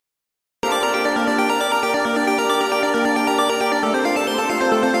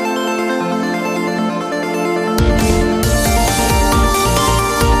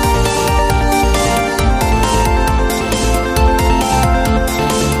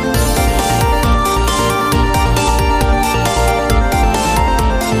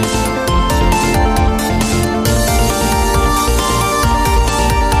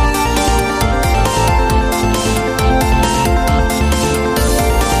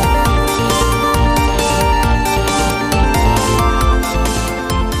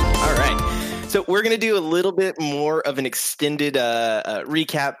we're going to do a little bit more of an extended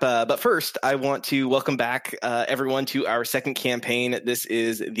recap. But first, I want to welcome back everyone to our second campaign. This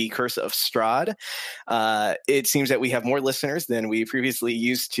is the Curse of Strahd. It seems that we have more listeners than we previously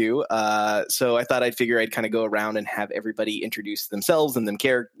used to. So I thought I'd kind of go around and have everybody introduce themselves and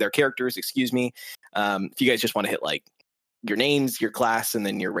their characters, excuse me. If you guys just want to hit like your names, your class, and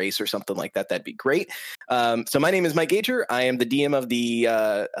then your race or something like that, that'd be great. So my name is Mike Gager. I am the DM of the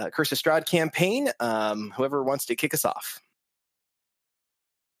Curse of Strahd campaign. Whoever wants to kick us off.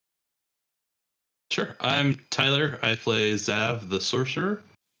 Sure. I'm Tyler. I play Zav the Sorcerer.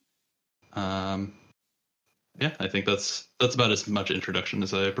 Yeah, I think that's about as much introduction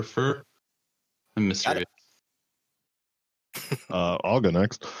as I prefer. I'm mysterious. I'll go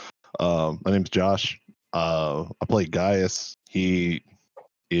next. My name's Josh. I play Gaius. He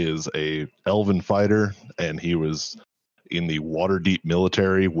is a elven fighter, and he was in the Waterdeep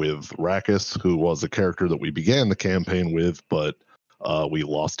military with Rakkus, who was a character that we began the campaign with, but we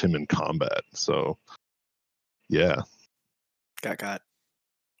lost him in combat. So, yeah. Got.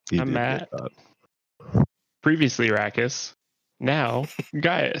 I'm Matt. Previously Rakkus, now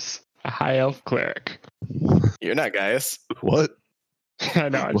Gaius, a high elf cleric. You're not Gaius. What? I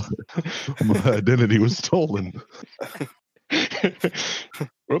know. My identity was stolen.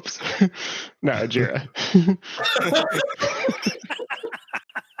 Whoops. No, Jira.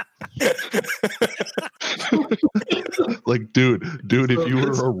 Like, dude, if you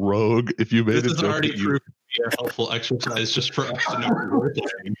were a rogue, if you made this a is joke already that you... proved to be a helpful exercise just for us to know what we're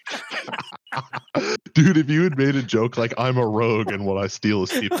playing. Dude, if you had made a joke like I'm a rogue and what I steal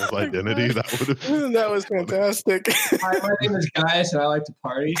is people's identity, that would have... That was fantastic. Hi, my name is Gaius, and I like to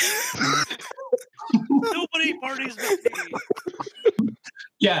party. Nobody parties with me.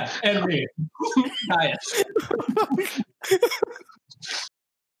 Yeah, and me. Gaius.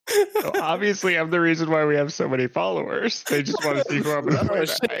 Well, obviously, I'm the reason why we have so many followers. They just want to see who I'm going to play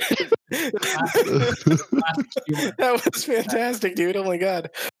tonight. That was fantastic, dude. Oh my god.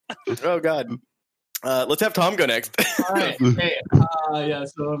 Oh god. Let's have Tom go next. All right. Hey,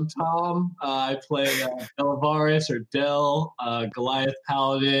 so I'm Tom. I play Delvaris or Del, Goliath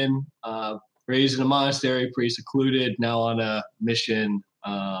Paladin, raised in a monastery, pretty secluded, now on a mission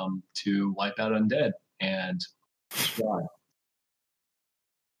to wipe out undead and Strahd.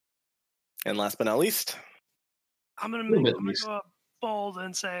 And last but not least, I'm gonna go up bold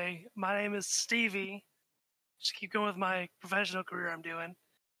and say my name is Stevie. Just keep going with my professional career I'm doing,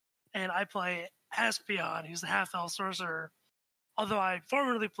 and I play Aspion, who's the half-elf sorcerer. Although I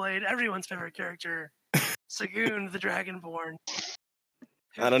formerly played everyone's favorite character, Sagoon the Dragonborn.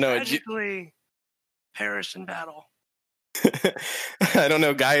 I don't know. Tragically perished in battle. I don't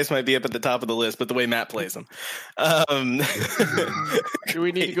know. Gaius might be up at the top of the list, but the way Matt plays him. Do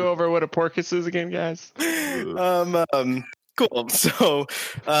we need to go over what a porcus is again, guys? Cool. So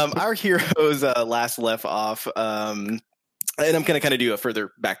our heroes last left off. And I'm going to kind of do a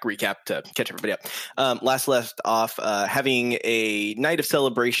further back recap to catch everybody up. Last left off having a night of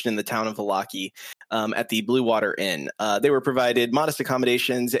celebration in the town of Vallaki at the Blue Water Inn. They were provided modest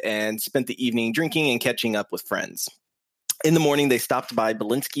accommodations and spent the evening drinking and catching up with friends. In the morning, they stopped by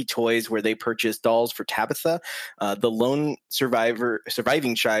Belinsky Toys, where they purchased dolls for Tabitha, the lone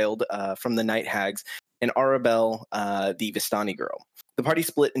surviving child from the Night Hags, and Arabelle, the Vistani girl. The party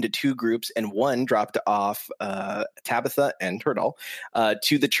split into two groups, and one dropped off Tabitha and her doll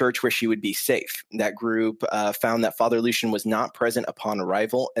to the church where she would be safe. That group found that Father Lucian was not present upon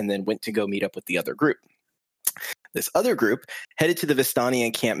arrival, and then went to go meet up with the other group. This other group headed to the Vistani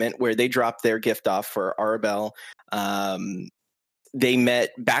encampment, where they dropped their gift off for Arabelle. They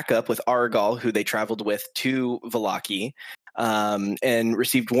met back up with Argal, who they traveled with to Vallaki, and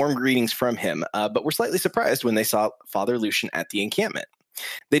received warm greetings from him, but were slightly surprised when they saw Father Lucian at the encampment.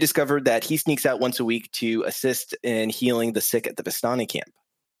 They discovered that he sneaks out once a week to assist in healing the sick at the Vistani camp.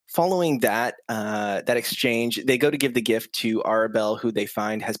 Following that exchange, they go to give the gift to Arabelle, who they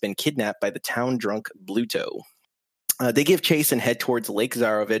find has been kidnapped by the town drunk Bluto. They give chase and head towards Lake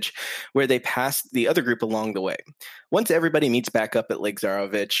Zarovich, where they pass the other group along the way. Once everybody meets back up at Lake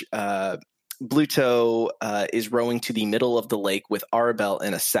Zarovich, Bluto is rowing to the middle of the lake with Arabelle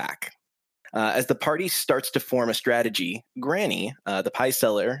in a sack. As the party starts to form a strategy, Granny, the pie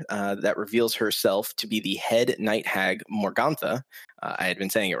seller that reveals herself to be the head night hag Morgantha, I had been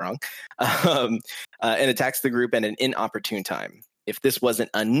saying it wrong, and attacks the group at an inopportune time. If this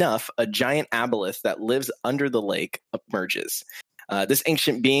wasn't enough, a giant aboleth that lives under the lake emerges. This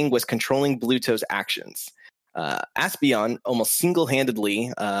ancient being was controlling Bluto's actions. Aspion almost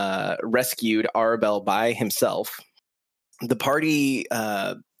single-handedly rescued Arabelle by himself. The party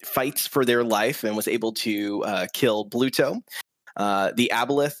fights for their life and was able to kill Bluto, the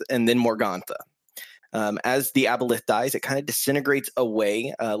Aboleth, and then Morgantha. As the Aboleth dies, it kind of disintegrates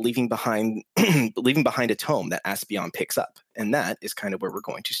away, leaving behind a tome that Aspion picks up. And that is kind of where we're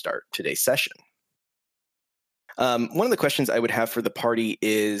going to start today's session. One of the questions I would have for the party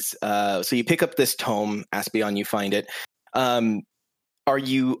is, so you pick up this tome, Aspion, you find it. Are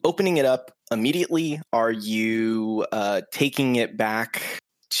you opening it up immediately? Are you taking it back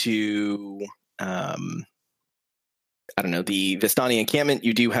to, I don't know, the Vistani encampment?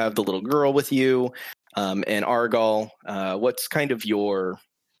 You do have the little girl with you, and Argal. What's kind of your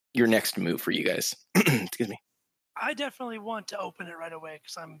next move for you guys? Excuse me. I definitely want to open it right away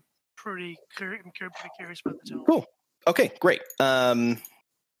because I'm pretty curious about the tome. Cool. Okay, great.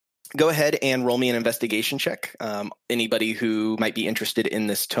 Go ahead and roll me an investigation check. Anybody who might be interested in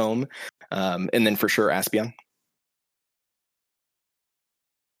this tome, and then for sure Aspion.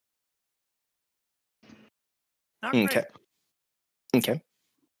 Not great. Okay.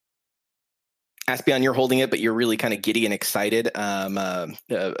 Aspion, you're holding it, but you're really kind of giddy and excited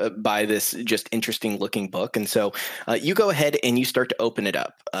by this just interesting looking book. And so you go ahead and you start to open it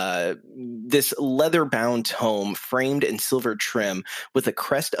up. This leather bound tome framed in silver trim with a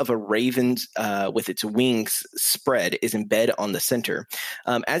crest of a raven with its wings spread is embedded on the center.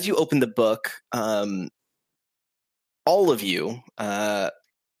 As you open the book, all of you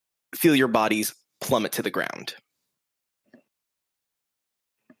feel your bodies plummet to the ground.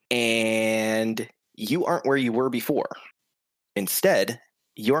 And you aren't where you were before. Instead,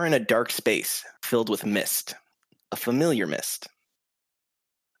 you're in a dark space filled with mist, a familiar mist.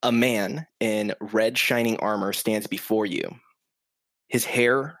 A man in red shining armor stands before you. His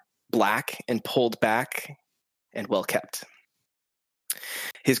hair black and pulled back and well kept.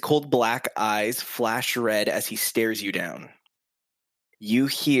 His cold black eyes flash red as he stares you down. You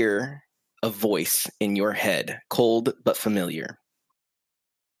hear a voice in your head, cold but familiar.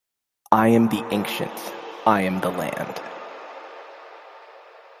 I am the ancient. I am the land.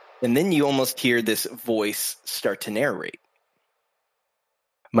 And then you almost hear this voice start to narrate.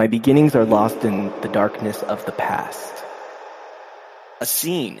 My beginnings are lost in the darkness of the past. A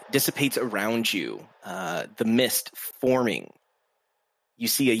scene dissipates around you, the mist forming. You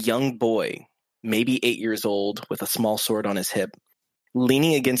see a young boy, maybe 8 years old, with a small sword on his hip,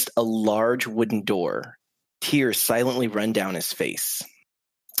 leaning against a large wooden door. Tears silently run down his face.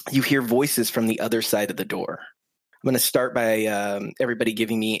 You hear voices from the other side of the door. I'm going to start by everybody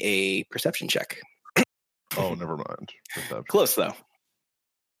giving me a perception check. Oh, never mind. Perception. Close, though.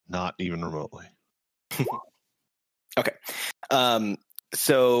 Not even remotely. Okay.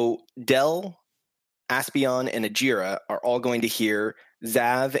 So Del, Aspion, and Ajira are all going to hear.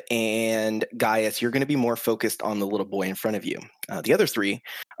 Zav and Gaius, you're going to be more focused on the little boy in front of you. The other three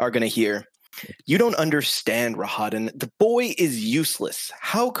are going to hear, you don't understand, Rahadan. The boy is useless.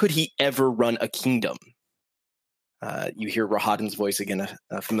 How could he ever run a kingdom? You hear Rahadan's voice again,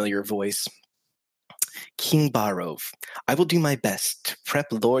 a familiar voice. King Barov, I will do my best to prep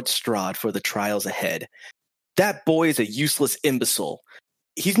Lord Strahd for the trials ahead. That boy is a useless imbecile.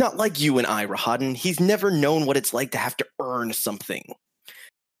 He's not like you and I, Rahadan. He's never known what it's like to have to earn something.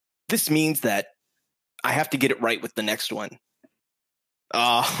 This means that I have to get it right with the next one.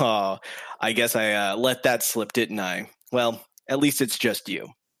 Oh, I guess I let that slip, didn't I? Well, at least it's just you.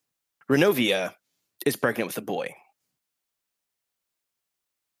 Renovia is pregnant with a boy.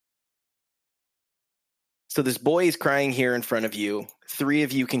 So this boy is crying here in front of you. 3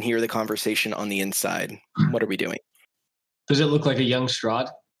 of you can hear the conversation on the inside. What are we doing? Does it look like a young Strahd?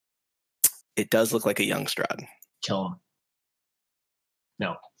 It does look like a young Strahd. Kill him.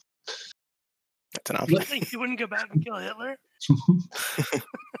 No. That's an option. You think you wouldn't go back and kill Hitler?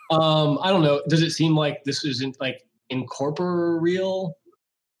 I don't know. Does it seem like this isn't like incorporeal?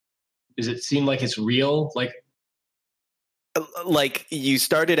 Does it seem like it's real? Like you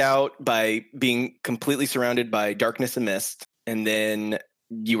started out by being completely surrounded by darkness and mist, and then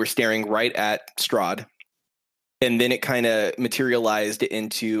you were staring right at Strahd, and then it kind of materialized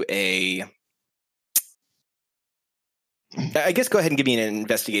into a. I guess go ahead and give me an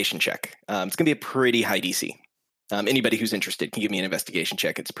investigation check. It's going to be a pretty high DC. Anybody who's interested can give me an investigation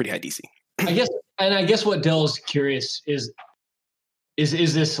check. It's pretty high DC. I guess what Dell's curious is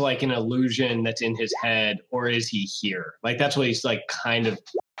this like an illusion that's in his head, or is he here? Like that's what he's like kind of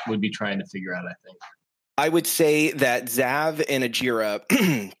would be trying to figure out, I think. I would say that Zav and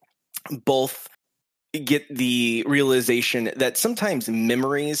Ajira both get the realization that sometimes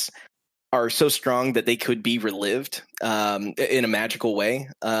memories are so strong that they could be relived in a magical way.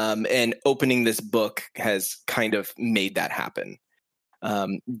 And opening this book has kind of made that happen.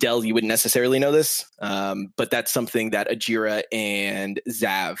 Del, you wouldn't necessarily know this, but that's something that Ajira and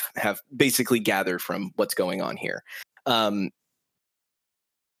Zav have basically gathered from what's going on here. I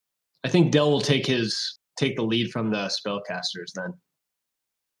think Del will take the lead from the spellcasters then.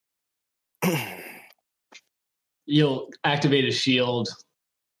 You'll activate a shield,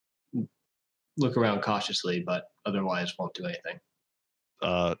 look around cautiously, but otherwise won't do anything.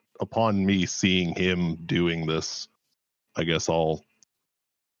 Upon me seeing him doing this, I guess we all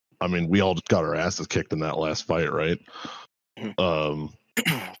just got our asses kicked in that last fight, right? I'll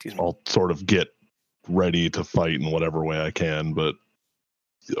sort of get ready to fight in whatever way I can, but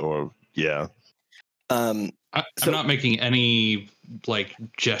yeah. I'm not making any like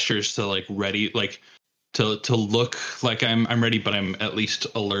gestures to like ready, like to look like I'm ready, but I'm at least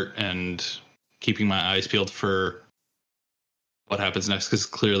alert and keeping my eyes peeled for what happens next, because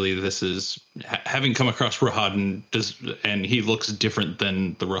clearly this is having come across Rohadin and he looks different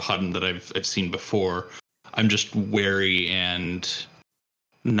than the Rohadin that I've seen before. I'm just wary and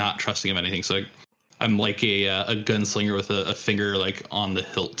not trusting of anything. So I'm like a gunslinger with a finger like on the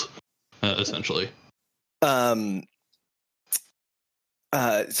hilt, essentially.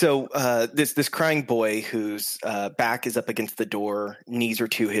 This crying boy whose back is up against the door, knees are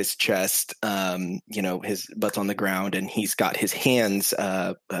to his chest, his butt's on the ground, and he's got his hands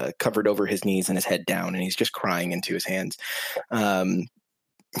covered over his knees and his head down, and he's just crying into his hands.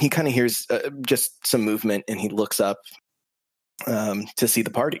 He kind of hears just some movement, and he looks up to see the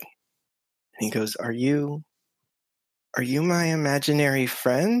party. And he goes, "Are you my imaginary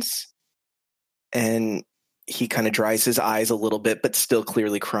friends?" And he kind of dries his eyes a little bit, but still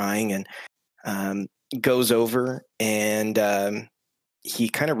clearly crying, and goes over and he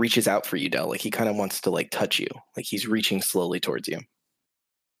kind of reaches out for you, Del. Like he kind of wants to like touch you. Like he's reaching slowly towards you.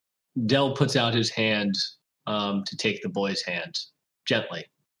 Del puts out his hand to take the boy's hand gently.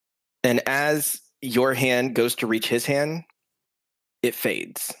 And as your hand goes to reach his hand, it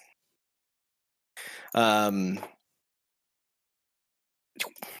fades.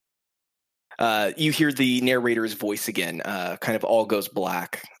 You hear the narrator's voice again, kind of all goes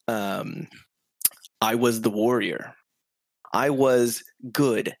black. I was the warrior. I was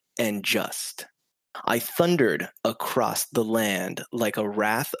good and just. I thundered across the land like a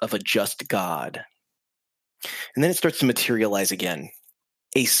wrath of a just god. And then it starts to materialize again.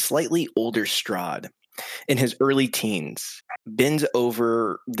 A slightly older Strahd, in his early teens, bends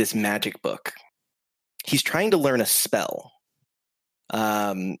over this magic book. He's trying to learn a spell.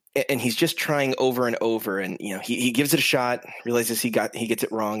 And he's just trying over and over, and he gives it a shot, realizes he gets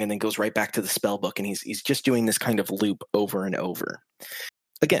it wrong, and then goes right back to the spell book, and he's just doing this kind of loop over and over.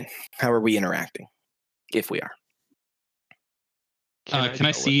 Again, how are we interacting? If we are. Can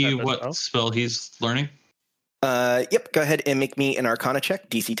I see what spell he's learning? Yep, go ahead and make me an Arcana check,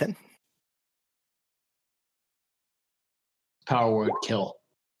 DC 10. Power word kill.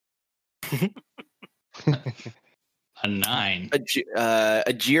 A 9.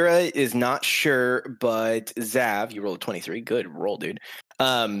 Ajira is not sure, but Zav, you rolled a 23. Good roll, dude.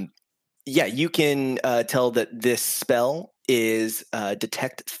 Yeah, you can tell that this spell is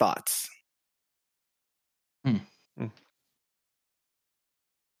detect thoughts.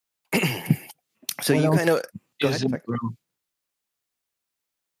 So you kind of go ahead.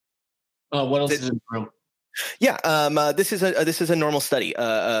 What else is in the room? Yeah, this is a normal study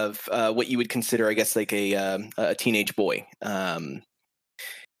of what you would consider, I guess, like a teenage boy.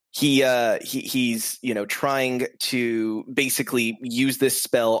 He's trying to basically use this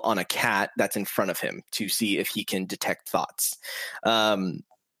spell on a cat that's in front of him to see if he can detect thoughts.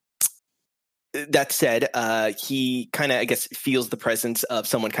 That said, he kind of, I guess, feels the presence of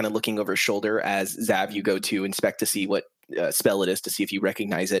someone kind of looking over his shoulder as Zav, you go to inspect to see what spell it is, to see if you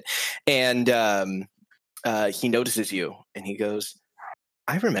recognize it. And he notices you, and he goes,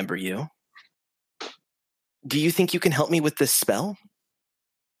 I remember you. Do you think you can help me with this spell?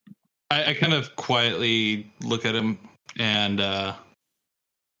 I kind of quietly look at him, and I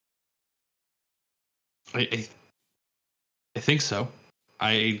think so.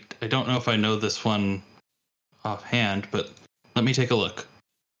 I don't know if I know this one offhand, but let me take a look.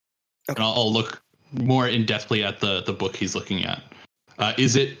 Okay. And I'll look more in depthly at the book he's looking at.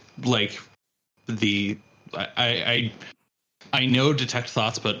 Is it like the I know detect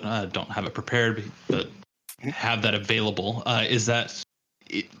thoughts, but don't have it prepared, but have that available. Is that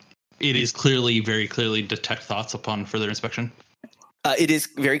it? It is very clearly detect thoughts upon further inspection. It is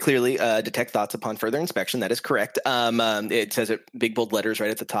very clearly detect thoughts upon further inspection. That is correct. It says it big bold letters right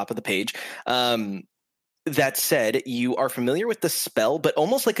at the top of the page. That said, you are familiar with the spell, but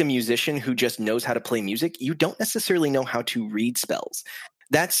almost like a musician who just knows how to play music, you don't necessarily know how to read spells.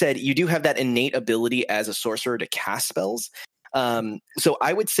 That said, you do have that innate ability as a sorcerer to cast spells. So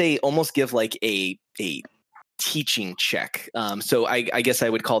I would say almost give like a teaching check. So I guess I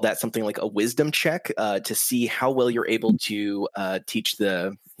would call that something like a wisdom check to see how well you're able to teach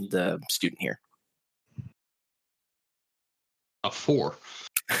the student here. A 4.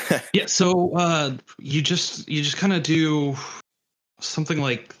 Yeah, so you just kind of do something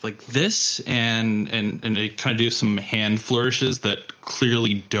like this, and it kind of do some hand flourishes that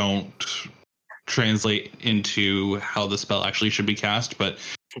clearly don't translate into how the spell actually should be cast, but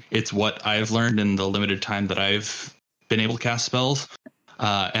it's what I've learned in the limited time that I've been able to cast spells.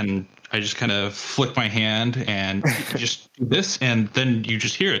 And I just kind of flick my hand and just do this, and then you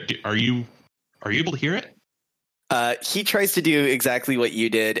just hear it. Are you able to hear it? He tries to do exactly what you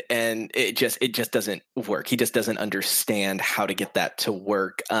did, and it just doesn't work. He just doesn't understand how to get that to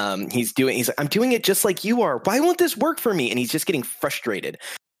work. He's like, I'm doing it just like you are. Why won't this work for me? And he's just getting frustrated.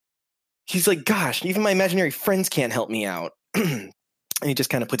 He's like, gosh, even my imaginary friends can't help me out. And he just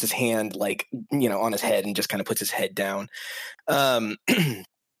kind of puts his hand on his head and just kind of puts his head down. Is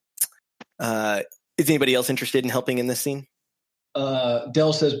anybody else interested in helping in this scene?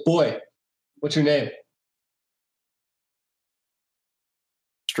 Dell says, boy, what's your name?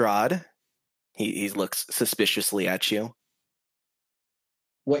 Strahd. He looks suspiciously at you.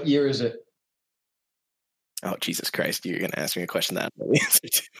 What year is it? Oh, Jesus Christ, you're going to ask me a question that I don't know the answer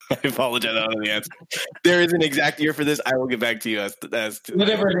to. I apologize, I don't know the answer. There is an exact year for this. I will get back to you as to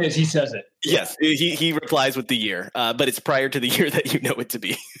whatever it is, he says it. Yes, he replies with the year, but it's prior to the year that you know it to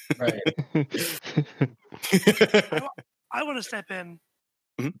be. Right. I want to step in.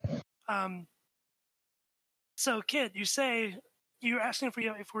 Mm-hmm. So, kid, you say you're asking for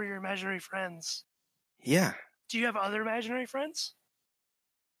your imaginary friends. Yeah. Do you have other imaginary friends?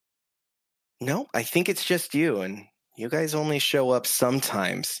 No, I think it's just you, and you guys only show up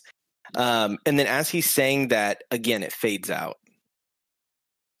sometimes. And then as he's saying that, again, it fades out.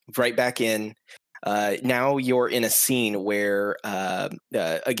 Right back in. Now you're in a scene where,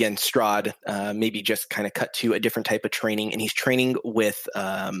 again, Strahd maybe just kind of cut to a different type of training, and he's training with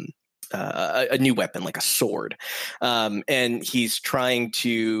a new weapon, like a sword. And he's trying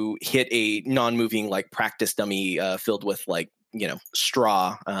to hit a non-moving, like, practice dummy filled with, like,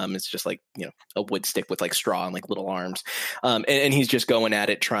 straw. It's just like, a wood stick with like straw and like little arms. And he's just going at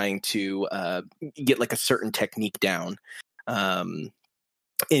it, trying to get like a certain technique down. Any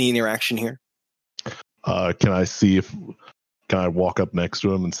interaction here? Can I walk up next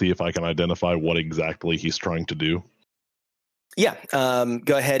to him and see if I can identify what exactly he's trying to do? Yeah.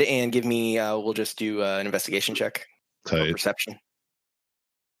 Go ahead and give me, we'll just do an investigation check. Okay. Perception.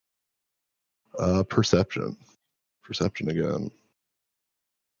 Perception again.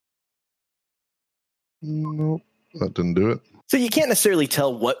 Nope, that didn't do it. So you can't necessarily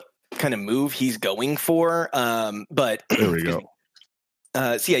tell what kind of move he's going for, but there we go.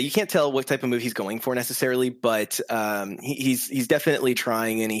 So yeah, you can't tell what type of move he's going for necessarily, but he's definitely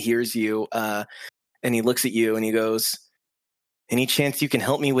trying, and he hears you, and he looks at you, and he goes, "Any chance you can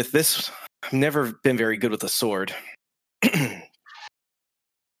help me with this? I've never been very good with a sword."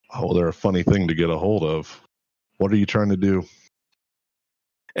 Oh, they're a funny thing to get a hold of. What are you trying to do?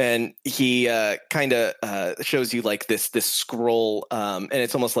 And he kind of shows you like this scroll, and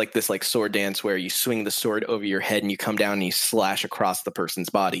it's almost like this like sword dance where you swing the sword over your head and you come down and you slash across the person's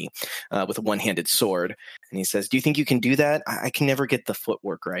body with a one-handed sword. And he says, "Do you think you can do that? I can never get the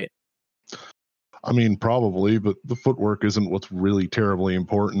footwork right." I mean, probably, but the footwork isn't what's really terribly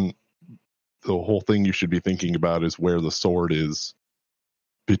important. The whole thing you should be thinking about is where the sword is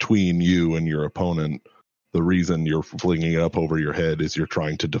between you and your opponent. The reason you're flinging it up over your head is you're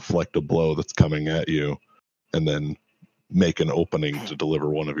trying to deflect a blow that's coming at you and then make an opening to deliver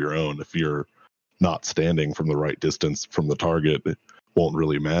one of your own. If you're not standing from the right distance from the target, it won't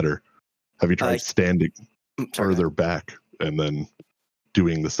really matter. Have you tried standing further back and then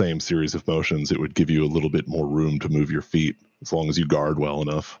doing the same series of motions? It would give you a little bit more room to move your feet as long as you guard well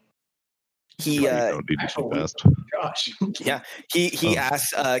enough. He don't need to be fast. Gosh. Yeah. He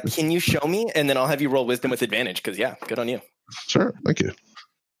asks, "Can you show me?" And then I'll have you roll wisdom with advantage, because yeah, good on you. Sure, thank you.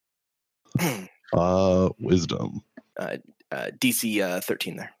 Wisdom. DC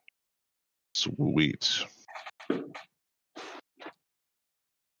 13 there. Sweet.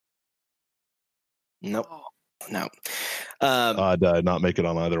 Nope. No. Did I not make it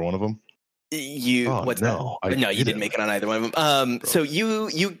on either one of them? You didn't make it on either one of them. So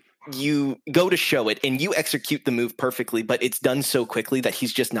you go to show it and you execute the move perfectly, but it's done so quickly that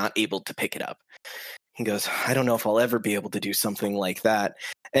he's just not able to pick it up. He goes, I don't know if I'll ever be able to do something like that.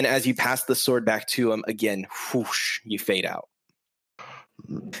 And as you pass the sword back to him, again, whoosh, you fade out.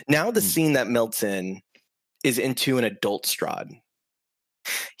 Now the scene that melts in is into an adult Strahd.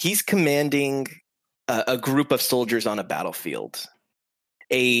 He's commanding a group of soldiers on a battlefield.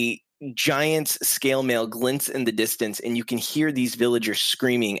 A giant scale mail glints in the distance, and you can hear these villagers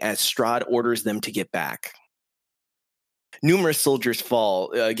screaming as Strahd orders them to get back. Numerous soldiers fall,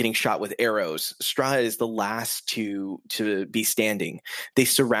 getting shot with arrows. Strahd is the last to be standing. They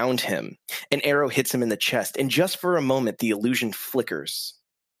surround him. An arrow hits him in the chest, and just for a moment, the illusion flickers.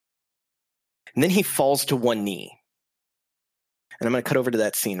 And then he falls to one knee. And I'm going to cut over to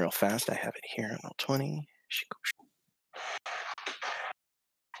that scene real fast. I have it here on roll 20.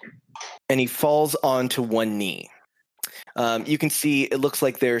 And he falls onto one knee. You can see it looks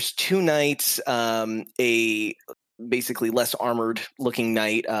like there's two knights, a basically less armored looking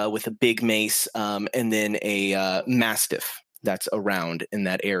knight with a big mace, and then a mastiff that's around in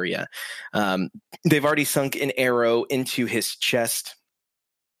that area. They've already sunk an arrow into his chest.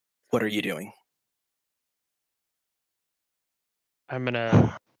 What are you doing? I'm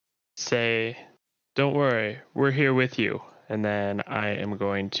gonna say, don't worry, we're here with you. And then I am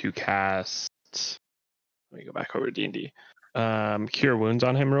going to cast, let me go back over to D&D. Cure Wounds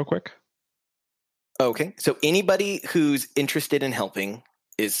on him real quick. Okay, so anybody who's interested in helping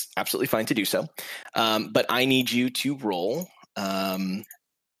is absolutely fine to do so. But I need you to roll an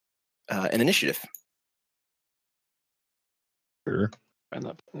initiative. Sure. Find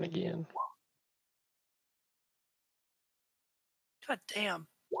that button again. God damn.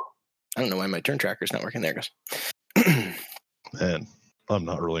 I don't know why my turn tracker's not working. There it goes. Man, I'm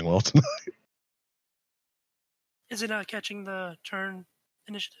not rolling well tonight. Is it not catching the turn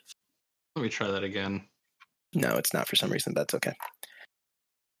initiative? Let me try that again. No, it's not for some reason. That's okay.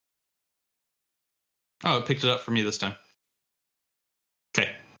 Oh, it picked it up for me this time.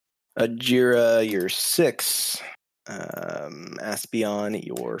 Okay. Ajira, you're 6. Aspion,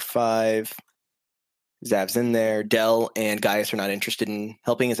 you're 5. Zav's in there. Dell and Gaius are not interested in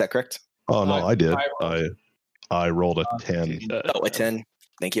helping. Is that correct? Oh no, I did. I rolled a 10. Oh, a 10.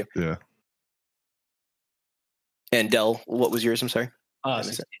 Thank you. Yeah. And Dell, what was yours? I'm sorry.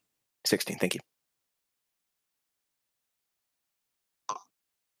 16. 16. Thank you.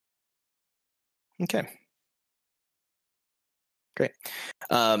 Okay. Great.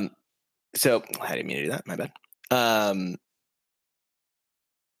 So I didn't mean to do that. My bad.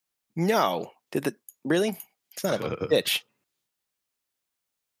 No. Really? It's not a bitch.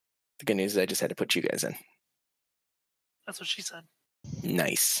 The good news is I just had to put you guys in. That's what she said.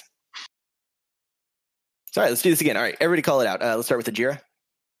 Nice. All right, let's do this again. All right, everybody call it out. Let's start with Ajira.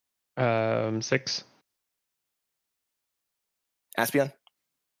 6. Aspion.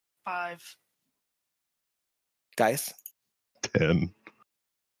 5. Gaius. 10.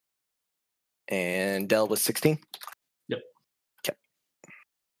 And Dell was 16.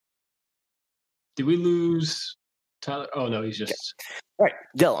 Did we lose Tyler? Oh, no, he's just... Okay. All right,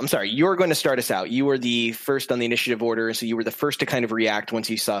 Dell, I'm sorry. You're going to start us out. You were the first on the initiative order, so you were the first to kind of react once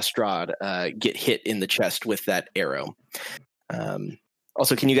you saw Strahd get hit in the chest with that arrow.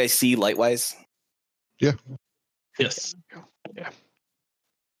 Also, can you guys see light-wise? Yeah. Yes. Yeah.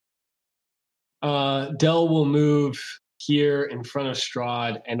 Dell will move here in front of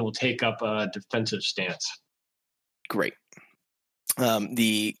Strahd and will take up a defensive stance. Great.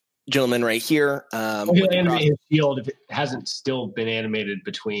 The gentleman right here. He'll animate his shield if it hasn't still been animated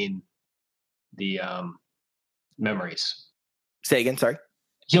between the memories. Say again, sorry.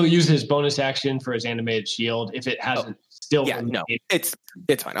 He'll use his bonus action for his animated shield if it hasn't still. Yeah, no, it's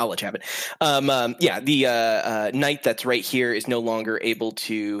fine. I'll let you have it. The knight that's right here is no longer able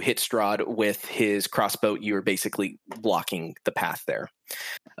to hit Strahd with his crossbow. You are basically blocking the path there.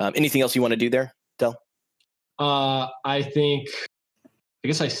 Anything else you want to do there, Del? I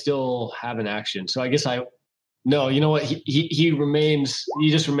guess I still have an action, so I guess no. You know what? He remains.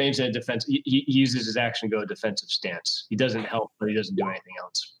 He just remains in a defense. He uses his action to go a defensive stance. He doesn't help, but he doesn't do anything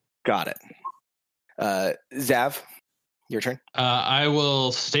else. Got it. Zav, your turn. I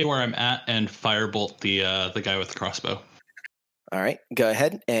will stay where I'm at and firebolt the guy with the crossbow. All right, go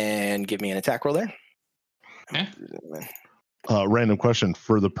ahead and give me an attack roll there. Okay. Random question.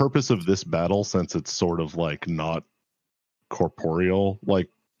 For the purpose of this battle, since it's sort of like not corporeal, like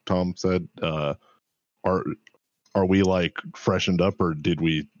Tom said, are we like freshened up, or did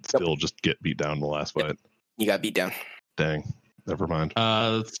we still just get beat down in the last fight? You got beat down. Dang. Never mind.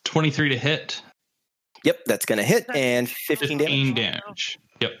 It's 23 to hit. Yep, that's going to hit, and 15 damage.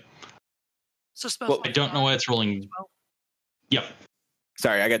 Yep. So spell. I don't know why it's rolling. Yep.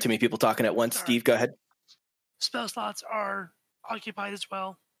 Sorry, I got too many people talking at once. All right. Steve, go ahead. spell slots are occupied as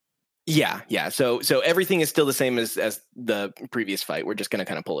well. Yeah. So everything is still the same as the previous fight. We're just going to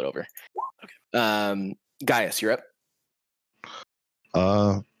kind of pull it over. Okay. Gaius, you're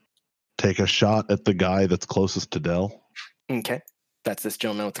up. Take a shot at the guy that's closest to Dell. Okay. That's this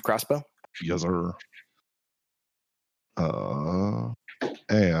gentleman with the crossbow. Yes, sir.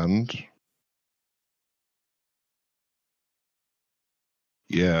 And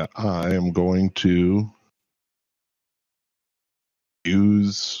yeah, I am going to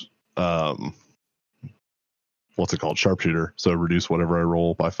use what's it called? Sharpshooter. So reduce whatever I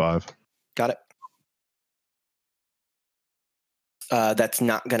roll by 5. Got it. That's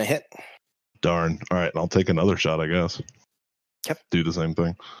not going to hit. Darn. All right, I'll take another shot, I guess. Yep. Do the same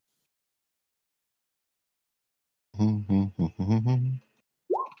thing.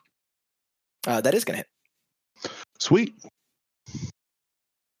 That is going to hit. Sweet.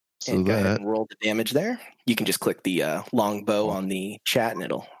 So And go ahead that and roll the damage there. You can just click the long bow on the chat and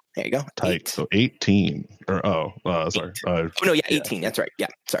it'll, there you go. tight. 8. So 18. Or sorry. Oh, no, yeah, 18. That's right. Yeah,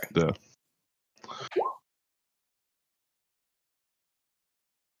 sorry.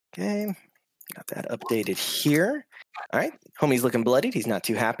 Okay. Got that updated here. All right. Homie's looking bloodied. He's not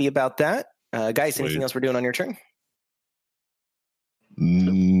too happy about that. Guys, anything else we're doing on your turn?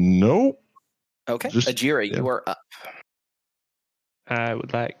 Nope. Okay. Just- Ajira, yeah. you are up. I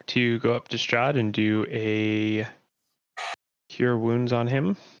would like to go up to Strahd and do a cure wounds on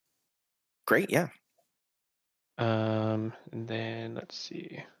him. Great, yeah. And then let's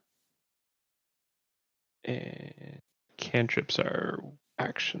see. And cantrips are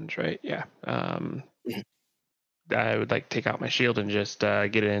actions, right? Yeah. I would like take out my shield and just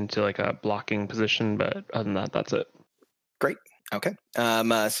get it into like a blocking position, but other than that, that's it. Great. Okay.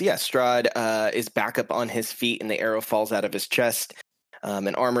 So yeah, Strahd is back up on his feet and the arrow falls out of his chest.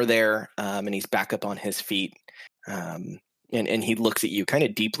 And armor there, and he's back up on his feet. And he looks at you kind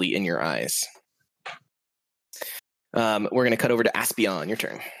of deeply in your eyes. We're going to cut over to Aspion. Your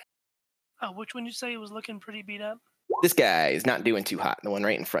turn. Oh, which one you say was looking pretty beat up? This guy is not doing too hot. The one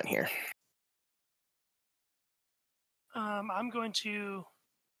right in front here. I'm going to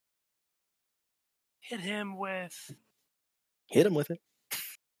hit him with. Hit him with it.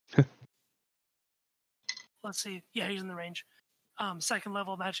 Let's see. Yeah, he's in the range. Second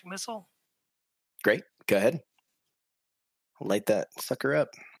level magic missile. Great. Go ahead. Light that sucker up.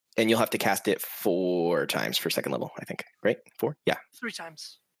 And you'll have to cast it 4 times for second level, I think. Right? 4? Yeah. 3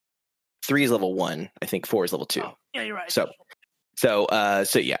 times. 3 is level 1. I think 4 is level 2. Oh, yeah, you're right. So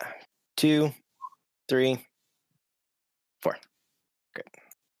yeah. 2, 3, 4. Great.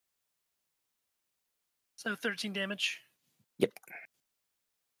 So 13 damage. Yep.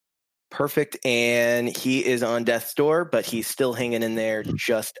 Perfect. And he is on death's door, but he's still hanging in there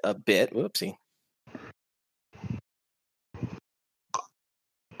just a bit. Whoopsie.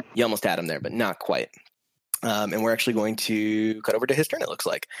 You almost had him there, but not quite. And we're actually going to cut over to his turn, it looks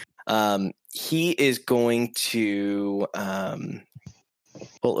like. He is going to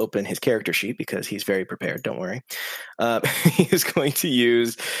pull open his character sheet because he's very prepared. Don't worry. He is going to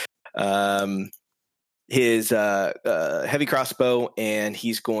use his heavy crossbow, and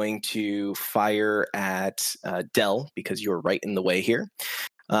he's going to fire at Dell because you're right in the way here.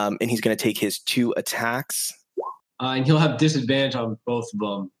 And he's going to take his 2 attacks. And he'll have disadvantage on both of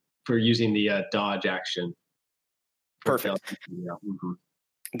them for using the dodge action. Perfect. Yeah. Mm-hmm.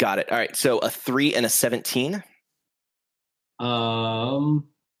 Got it. All right. So a 3 and a 17. Both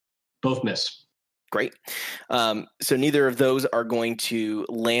miss. Great. So neither of those are going to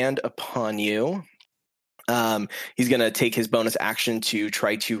land upon you. He's going to take his bonus action to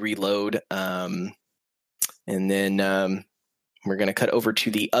try to reload. And then we're going to cut over to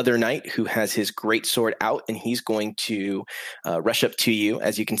the other knight who has his great sword out, and he's going to rush up to you.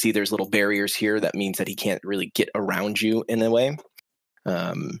 As you can see, there's little barriers here. That means that he can't really get around you in a way.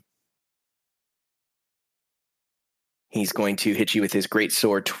 He's going to hit you with his great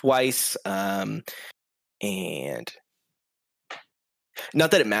sword twice. And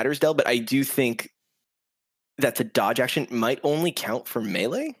not that it matters, Del, but I do think that the dodge action might only count for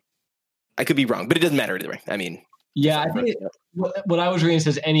melee. I could be wrong, but it doesn't matter either way. I mean, yeah, I think what I was reading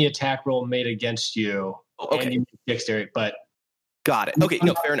says any attack roll made against you. Okay. And you dexterity, but got it. Okay,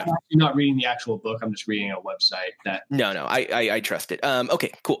 no, fair enough. I'm not reading the actual book. I'm just reading a website. No, I trust it.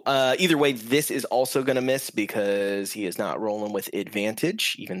 Okay, cool. Either way, this is also going to miss because he is not rolling with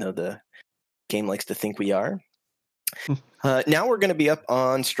advantage, even though the game likes to think we are. Now we're going to be up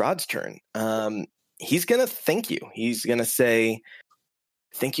on Strahd's turn. He's going to thank you. He's going to say,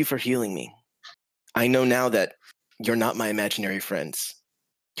 "Thank you for healing me. I know now that you're not my imaginary friends.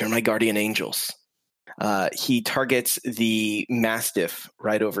 You're my guardian angels. He targets the Mastiff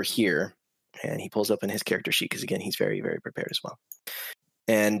right over here, and he pulls open his character sheet because, again, he's very, very prepared as well.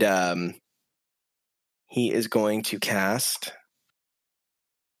 And he is going to cast...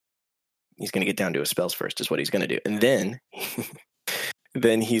 He's going to get down to his spells first, is what he's going to do. And then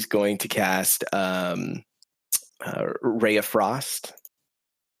he's going to cast Ray of Frost.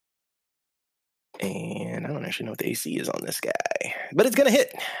 And I don't actually know what the AC is on this guy, but it's going to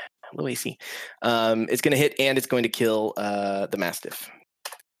hit. Low AC. It's going to hit, and it's going to kill the Mastiff.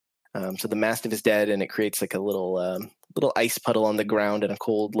 So the Mastiff is dead, and it creates like a little ice puddle on the ground and a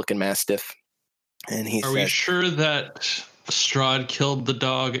cold-looking Mastiff. And Are we sure that Strahd killed the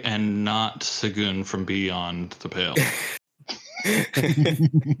dog and not Sagoon from beyond the pale?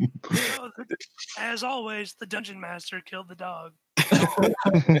 As always, the dungeon master killed the dog.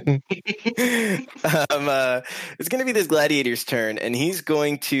 It's going to be this gladiator's turn, and he's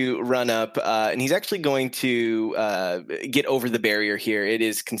going to run up, and he's actually going to get over the barrier here. It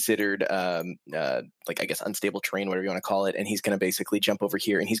is considered, like, I guess, unstable terrain, whatever you want to call it, and he's going to basically jump over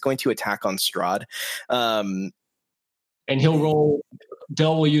here, and he's going to attack on Strahd. And he'll roll.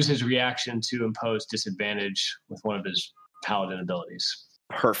 Del will use his reaction to impose disadvantage with one of his paladin abilities.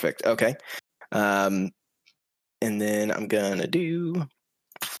 Perfect. Okay. And then I'm going to do...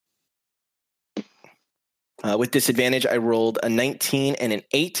 with disadvantage, I rolled a 19 and an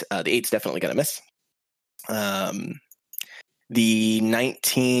 8. The 8's definitely going to miss. The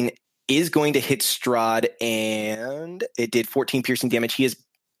 19 is going to hit Strahd, and it did 14 piercing damage. He is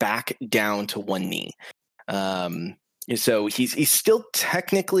back down to one knee. So he's still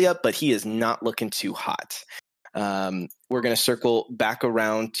technically up, but he is not looking too hot. We're going to circle back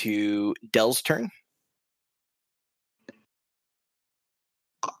around to Del's turn.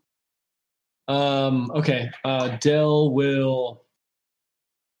 Okay. Del will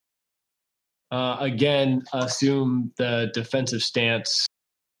again assume the defensive stance.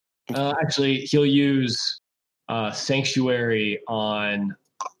 Actually, he'll use Sanctuary on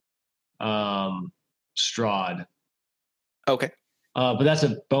Strahd. Okay. But that's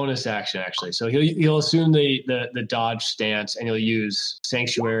a bonus action, actually. So he'll assume the dodge stance, and he'll use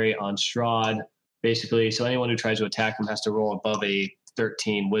Sanctuary on Strahd, basically. So anyone who tries to attack him has to roll above a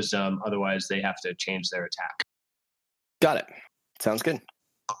 13 Wisdom. Otherwise, they have to change their attack. Got it. Sounds good.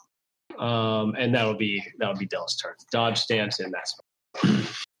 And that'll be Del's turn. Dodge stance, and that's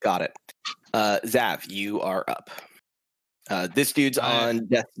got it. Zav, you are up. This dude's on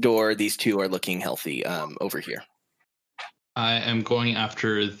death's door. These two are looking healthy over here. I am going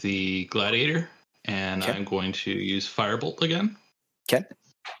after the gladiator, and I'm going to use Firebolt again. Okay.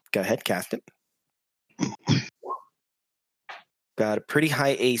 Go ahead, cast it. Got a pretty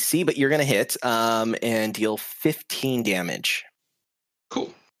high AC, but you're going to hit and deal 15 damage.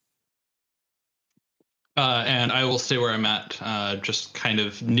 Cool. And I will stay where I'm at, just kind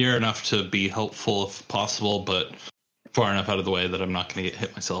of near enough to be helpful if possible, but far enough out of the way that I'm not going to get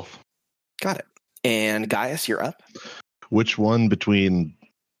hit myself. Got it. And Gaius, you're up. Which one between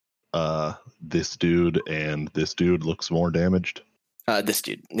this dude and this dude looks more damaged? This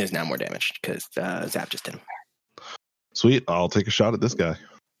dude is now more damaged because Zap just hit him. Sweet. I'll take a shot at this guy.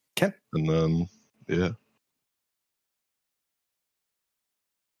 Okay. And then, yeah.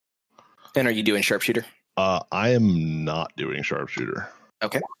 And are you doing sharpshooter? I am not doing sharpshooter.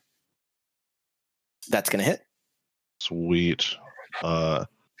 Okay. That's going to hit. Sweet. And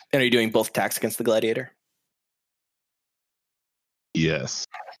are you doing both attacks against the gladiator? Yes.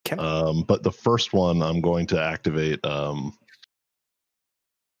 Okay. But the first one I'm going to activate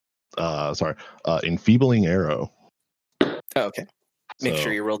Enfeebling Arrow. Oh, okay. Make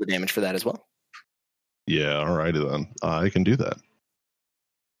sure you roll the damage for that as well. Yeah, alrighty then. I can do that.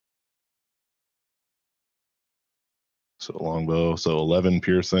 So longbow, so 11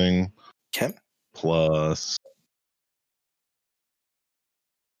 piercing. Okay. Plus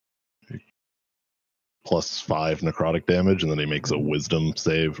 5 necrotic damage, and then he makes a wisdom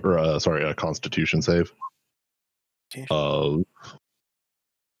save, or a constitution save. 12.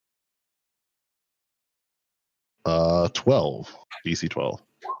 DC 12.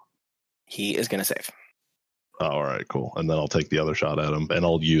 He is going to save. All right, cool. And then I'll take the other shot at him, and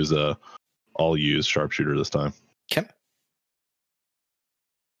I'll use sharpshooter this time. Okay.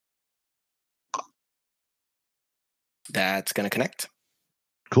 That's going to connect.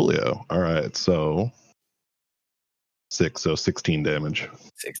 Coolio. All right, so 6, so 16 damage.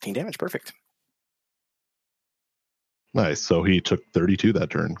 16 damage, perfect. Nice. So he took 32 that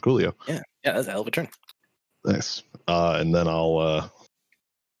turn. Coolio. Yeah, that's a hell of a turn. Nice. And then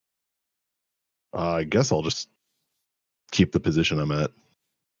I guess I'll just keep the position I'm at.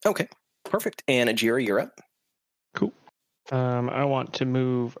 Okay. Perfect. And Ajira, you're up. Cool. I want to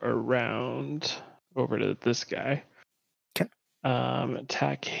move around over to this guy. Okay.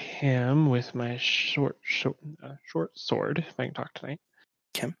 Attack him with my short sword, if I can talk tonight.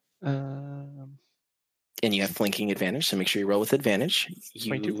 Okay. Um, And you have flanking advantage, so make sure you roll with advantage.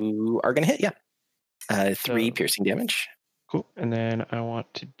 22. You are going to hit, yeah. 3 So- piercing damage. Cool. And then I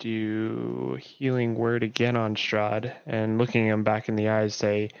want to do healing word again on Strahd, and looking him back in the eyes,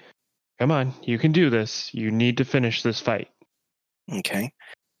 say, "Come on, you can do this. You need to finish this fight." Okay.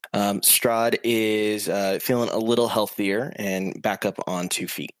 Strahd is feeling a little healthier and back up on 2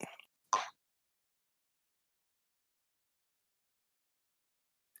 feet.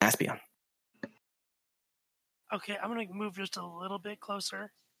 Aspion. Okay, I'm gonna move just a little bit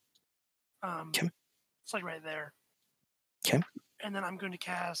closer. Okay. It's like right there. Okay. And then I'm going to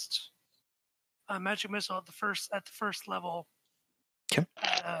cast a magic missile at the first level. Okay.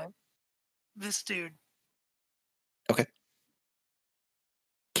 This dude. Okay.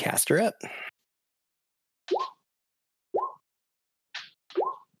 Cast her up.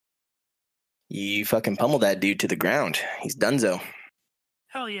 You fucking pummel that dude to the ground. He's donezo.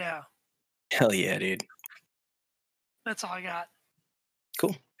 Hell yeah. Hell yeah, dude. That's all I got.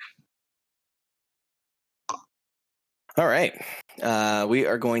 Cool. All right. We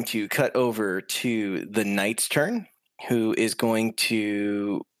are going to cut over to the knight's turn, who is going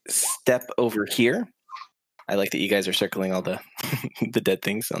to step over here. I like that you guys are circling all the the dead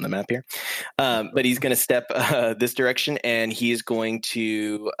things on the map here. But he's going to step this direction, and he is going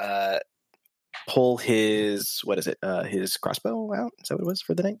to pull his, his crossbow out? Is that what it was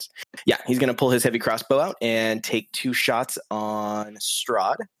for the knights? Yeah, he's going to pull his heavy crossbow out and take 2 shots on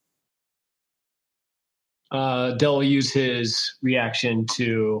Strahd. Dell will use his reaction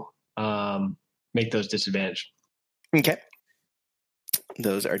to make those disadvantaged. Okay.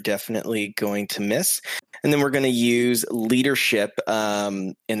 Those are definitely going to miss. And then we're going to use leadership.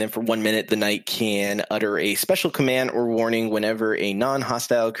 And then for 1 minute, the knight can utter a special command or warning whenever a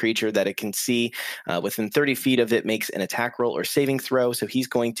non-hostile creature that it can see within 30 feet of it makes an attack roll or saving throw. So he's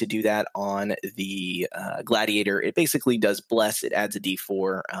going to do that on the gladiator. It basically does bless. It adds a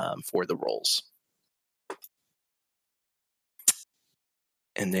d4 for the rolls.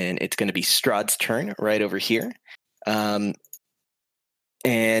 And then it's going to be Strahd's turn right over here.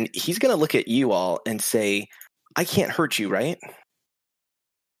 And he's going to look at you all and say, I can't hurt you, right?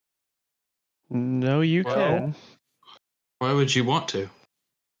 No, you Well- can. Why would you want to?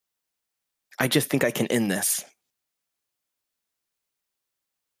 I just think I can end this.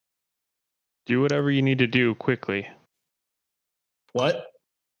 Do whatever you need to do quickly. What?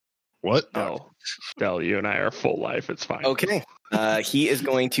 What? Del, you and I are full life. It's fine. Okay. He is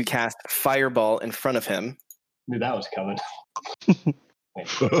going to cast Fireball in front of him. Knew that was coming.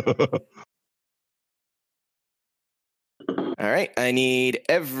 All right. I need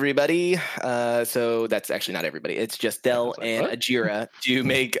everybody. So that's actually not everybody. It's just Del like, and what? Ajira to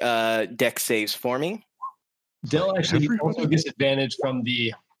make deck saves for me. Dell actually Everybody? also gets advantage from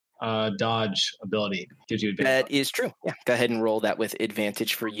the dodge ability. Gives you advantage. That is true. Yeah. Go ahead and roll that with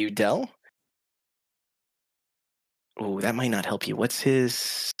advantage for you, Del. Oh, that might not help you. What's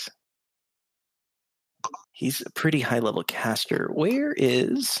his... He's a pretty high level caster. Where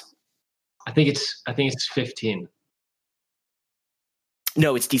is... I think it's 15.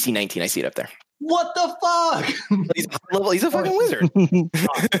 No, it's DC 19. I see it up there. What the fuck? He's a high level. He's a fucking wizard.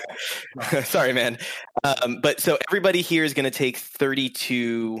 Sorry, man. But so everybody here is going to take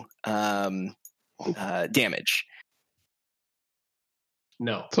 32 damage.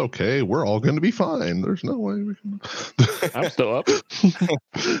 No. It's okay. We're all going to be fine. There's no way we can. I'm still up.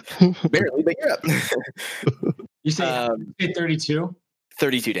 Barely, but you're up. You say 32?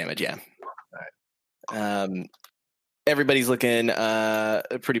 32 damage, yeah. Everybody's looking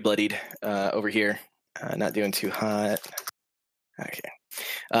pretty bloodied over here. Not doing too hot. Okay.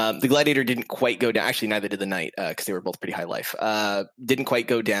 The gladiator didn't quite go down. Actually, neither did the knight because they were both pretty high life. Didn't quite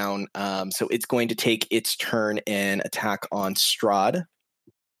go down. So it's going to take its turn and attack on Strahd.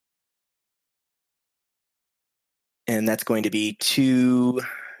 And that's going to be 2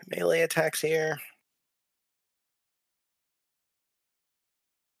 melee attacks here.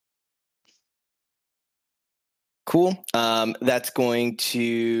 Cool. That's going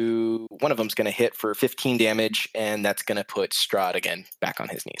to... One of them's going to hit for 15 damage, and that's going to put Strahd again back on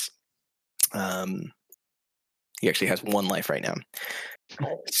his knees. He actually has 1 life right now.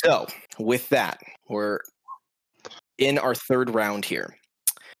 So, with that, we're in our 3rd round here.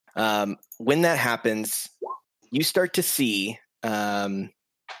 When that happens, you start to see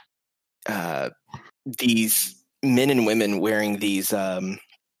these men and women wearing these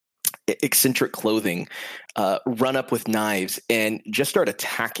eccentric clothing run up with knives and just start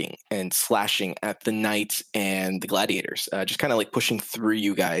attacking and slashing at the knights and the gladiators, just kind of like pushing through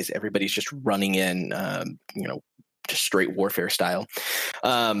you guys. Everybody's just running in, just straight warfare style,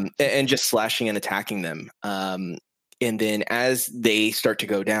 and just slashing and attacking them. And then as they start to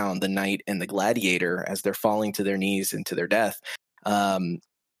go down, the knight and the gladiator, as they're falling to their knees and to their death,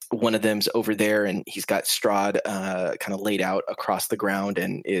 one of them's over there and he's got Strahd kind of laid out across the ground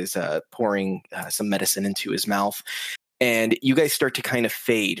and is pouring some medicine into his mouth. And you guys start to kind of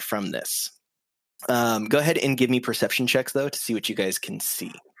fade from this. Go ahead and give me perception checks, though, to see what you guys can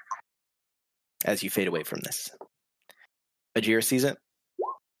see as you fade away from this. Ajir sees it.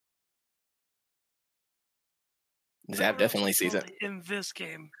 Zav definitely sees it. In this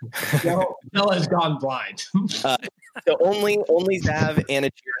game. Del has gone blind. So only Zav and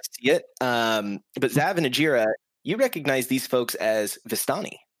Ajira see it. But Zav and Ajira, you recognize these folks as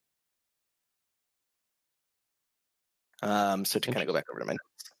Vistani. So to kind of go back over to my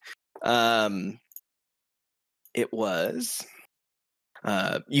notes. It was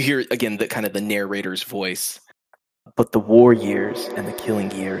you hear again the kind of the narrator's voice. But the war years and the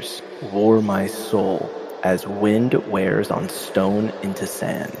killing years wore my soul as wind wears on stone into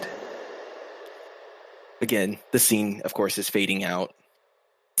sand. Again, the scene, of course, is fading out.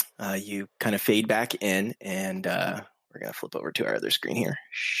 You kind of fade back in, and we're going to flip over to our other screen here.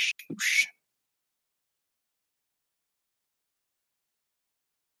 Shoosh.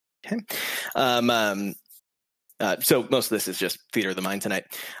 Okay. So most of this is just theater of the mind tonight.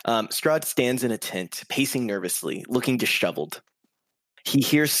 Strahd stands in a tent, pacing nervously, looking disheveled. He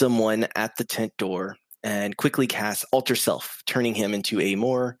hears someone at the tent door and quickly casts Alter Self, turning him into a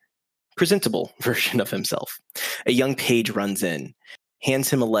more presentable version of himself. A young page runs in,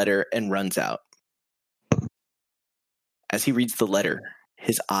 hands him a letter, and runs out. As he reads the letter,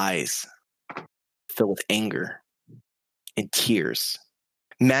 his eyes fill with anger and tears.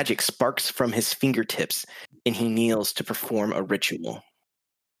 Magic sparks from his fingertips, and he kneels to perform a ritual.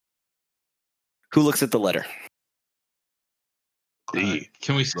 Who looks at the letter?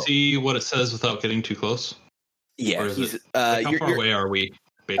 Can we see what it says without getting too close? Yeah, he's. Like how far away are we?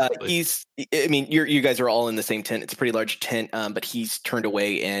 Basically, you guys are all in the same tent. It's a pretty large tent, but he's turned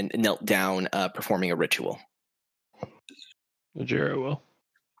away and knelt down, performing a ritual. Jira will.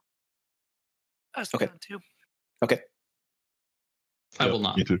 That's okay. Too. Okay. I will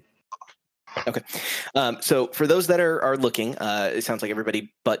not. Me too. Okay. So for those that are looking, it sounds like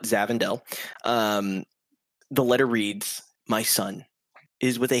everybody but Zav and Del. The letter reads, "My son, it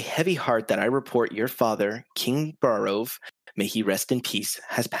is with a heavy heart that I report your father, King Barov, may he rest in peace,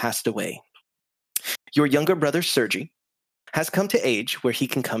 has passed away. Your younger brother, Sergi, has come to age where he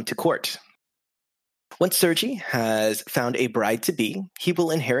can come to court. Once Sergi has found a bride-to-be, he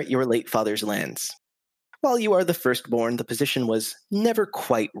will inherit your late father's lands. While you are the firstborn, the position was never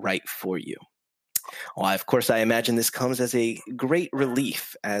quite right for you. Well, of course, I imagine this comes as a great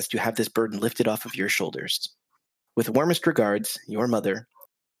relief as to have this burden lifted off of your shoulders. With warmest regards, your mother,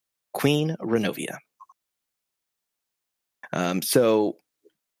 Queen Renovia." So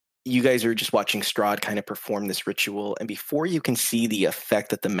you guys are just watching Strahd kind of perform this ritual, and before you can see the effect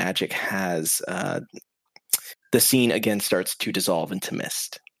that the magic has, the scene again starts to dissolve into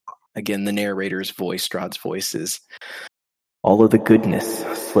mist. Again, the narrator's voice, Strahd's voice, is, "All of the goodness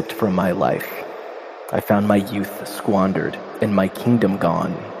slipped from my life. I found my youth squandered and my kingdom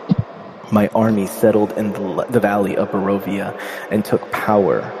gone. My army settled in the valley of Barovia and took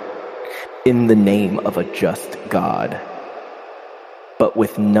power in the name of a just God, but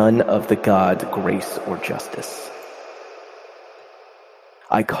with none of the God's grace or justice.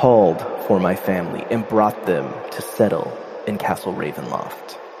 I called for my family and brought them to settle in Castle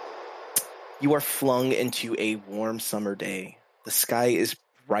Ravenloft. You are flung into a warm summer day. The sky is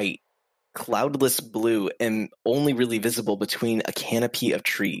bright, cloudless blue, and only really visible between a canopy of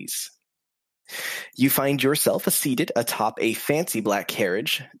trees. You find yourself seated atop a fancy black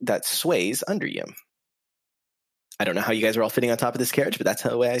carriage that sways under you. I don't know how you guys are all fitting on top of this carriage, but that's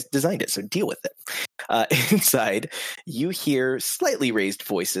the way I designed it, so deal with it. Inside, you hear slightly raised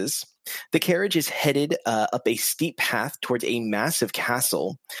voices. The carriage is headed up a steep path towards a massive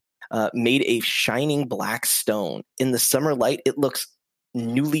castle made of shining black stone. In the summer light, it looks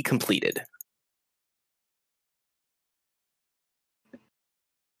newly completed.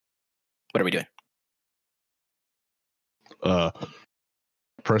 What are we doing?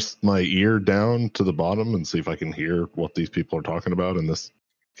 Press my ear down to the bottom and see if I can hear what these people are talking about in this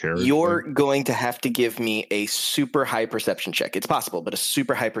carriage. You're going to have to give me a super high perception check. It's possible, but a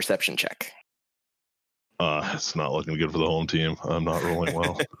super high perception check. It's not looking good for the home team. I'm not rolling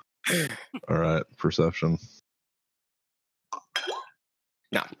well. All right, perception.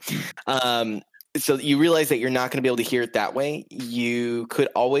 No. So you realize that you're not going to be able to hear it that way. You could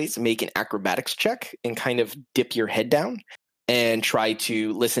always make an acrobatics check and kind of dip your head down and try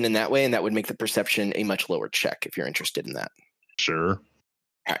to listen in that way, and that would make the perception a much lower check if you're interested in that. Sure. All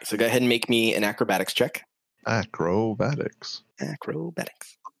right, so go ahead and make me an acrobatics check. Acrobatics.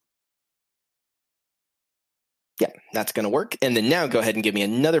 Acrobatics. Yeah, that's going to work. And then now go ahead and give me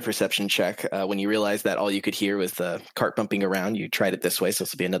another perception check. When you realize that all you could hear was the cart bumping around, you tried it this way, so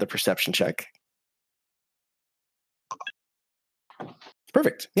this will be another perception check.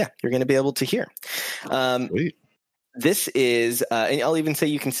 Perfect. Yeah, you're going to be able to hear. Sweet. This is, and I'll even say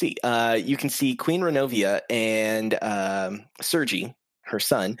you can see Queen Renovia and Sergi, her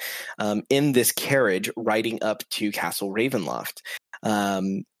son, in this carriage riding up to Castle Ravenloft.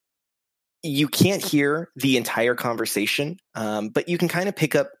 You can't hear the entire conversation, but you can kind of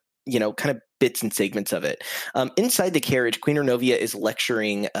pick up, kind of bits and segments of it. Inside the carriage, Queen Renovia is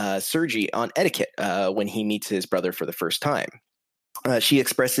lecturing Sergi on etiquette when he meets his brother for the first time. She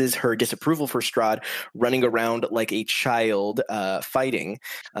expresses her disapproval for Strahd running around like a child fighting.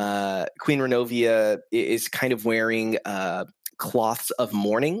 Queen Renovia is kind of wearing cloths of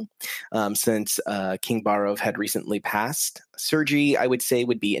mourning since King Barov had recently passed. Sergi, I would say,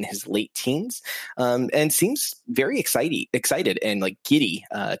 would be in his late teens and seems very excited and like giddy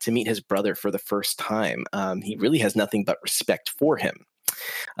to meet his brother for the first time. He really has nothing but respect for him.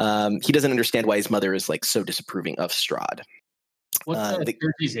 He doesn't understand why his mother is like so disapproving of Strahd. What's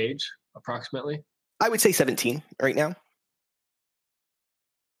Sergi's age, approximately? I would say 17 right now.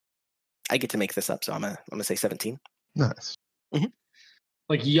 I get to make this up, so I'm gonna say 17. Nice. Mm-hmm.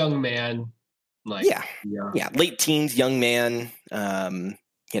 Like young man. Like yeah, late teens, young man.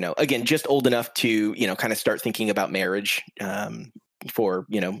 Again, just old enough to kind of start thinking about marriage for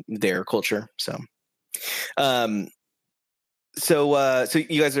their culture. So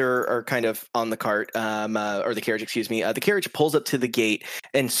you guys are kind of on the cart, or the carriage, excuse me. The carriage pulls up to the gate,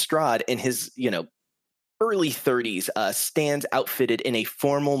 and Strahd, in his early 30s, stands outfitted in a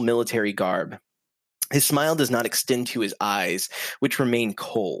formal military garb. His smile does not extend to his eyes, which remain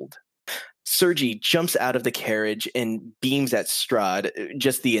cold. Sergi jumps out of the carriage and beams at Strahd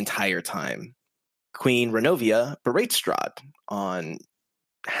just the entire time. Queen Renovia berates Strahd on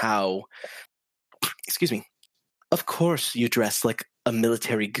how, of course you dress like a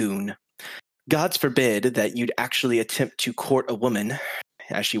military goon. Gods forbid that you'd actually attempt to court a woman.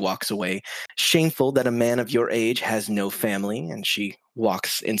 As she walks away, shameful that a man of your age has no family, and she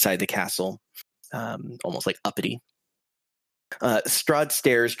walks inside the castle, almost like uppity. Strahd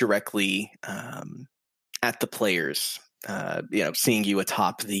stares directly at the players, seeing you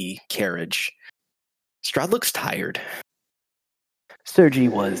atop the carriage. Strahd looks tired. Sergi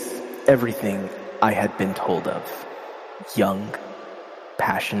was everything I had been told of. Young,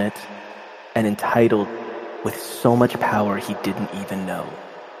 passionate, and entitled with so much power he didn't even know.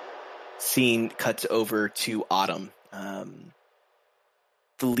 Scene cuts over to autumn.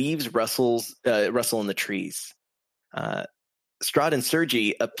 The leaves rustle in the trees. Strahd and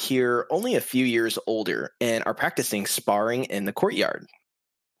Sergi appear only a few years older and are practicing sparring in the courtyard.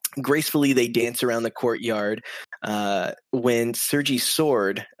 Gracefully, they dance around the courtyard. When Sergi's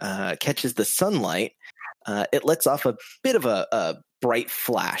sword catches the sunlight, it lets off a bit of a bright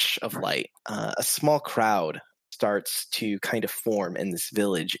flash of light. A small crowd starts to kind of form in this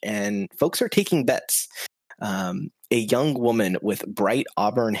village, and folks are taking bets. A young woman with bright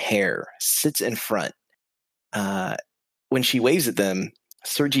auburn hair sits in front. When she waves at them,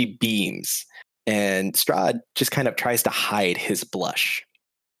 Sergi beams, and Strahd just kind of tries to hide his blush.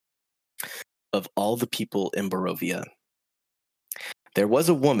 Of all the people in Barovia, there was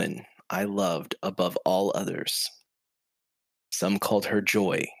a woman I loved above all others. Some called her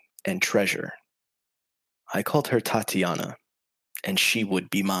joy and treasure. I called her Tatiana, and she would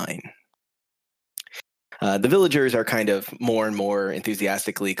be mine. The villagers are kind of more and more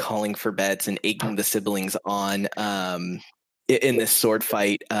enthusiastically calling for bets and egging the siblings on in this sword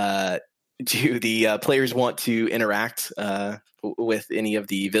fight. Do the players want to interact with any of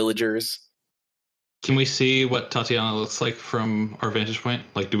the villagers? Can we see what Tatiana looks like from our vantage point?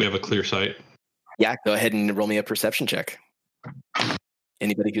 Like, do we have a clear sight? Yeah, go ahead and roll me a perception check.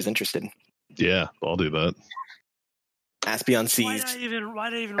 Anybody who's interested. Yeah, I'll do that. Aspion sees.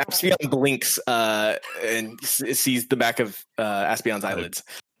 Why did I even Aspion blinks and sees the back of Aspion's eyelids.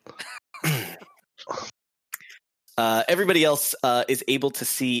 Everybody else is able to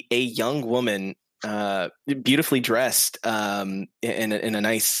see a young woman, beautifully dressed in a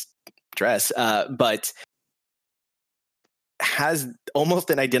nice dress, but has almost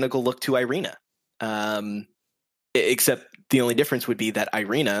an identical look to Irina. Except the only difference would be that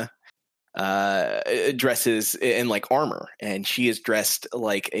Irina dresses in like armor, and she is dressed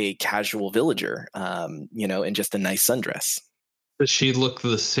like a casual villager, in just a nice sundress. Does she look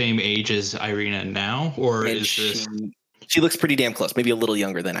the same age as Irina now, or And is this? She looks pretty damn close, maybe a little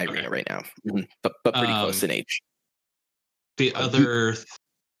younger than Irina right now, but pretty close in age. The other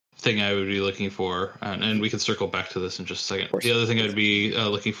thing I would be looking for, and we can circle back to this in just a second. The other thing I'd be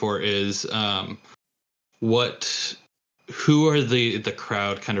looking for is who are the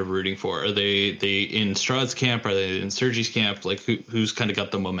crowd kind of rooting for? Are they in Strahd's camp? Are they in Sergi's camp? Like who's kind of got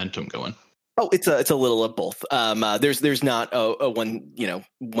the momentum going? Oh, it's a little of both. There's not a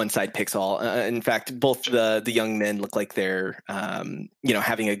one side picks all. In fact, both the young men look like they're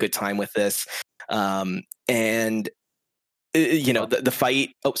having a good time with this. And the fight.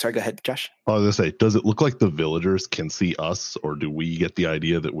 Oh, sorry. Go ahead, Josh. I was gonna say, does it look like the villagers can see us, or do we get the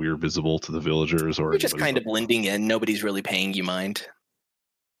idea that we're visible to the villagers? Or we're just kind of blending in. Nobody's really paying you mind.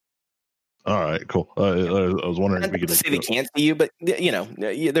 All right, cool. I was wondering if we could say they can't see you, but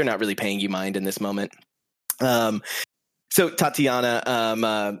they're not really paying you mind in this moment. So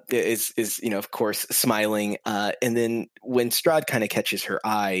Tatiana is of course smiling, and then when Strahd kind of catches her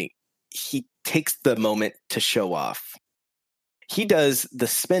eye, he takes the moment to show off. He does the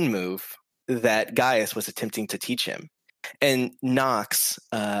spin move that Gaius was attempting to teach him, and knocks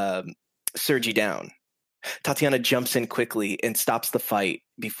Sergi down. Tatiana jumps in quickly and stops the fight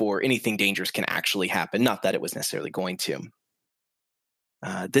before anything dangerous can actually happen. Not that it was necessarily going to.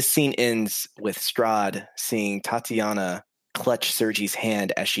 This scene ends with Strahd seeing Tatiana clutch Sergi's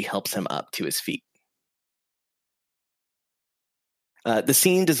hand as she helps him up to his feet. The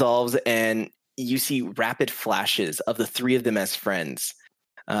scene dissolves, and you see rapid flashes of the three of them as friends.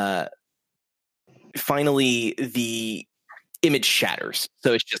 Finally, the image shatters.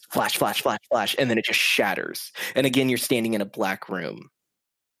 So it's just flash, flash, flash, flash, and then it just shatters. And again, you're standing in a black room.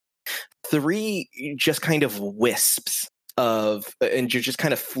 Three just kind of wisps and you're just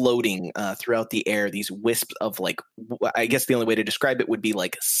kind of floating throughout the air. These wisps of, like, I guess the only way to describe it would be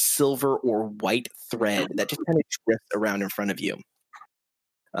like silver or white thread that just kind of drifts around in front of you.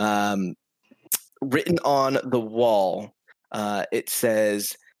 Written on the wall, it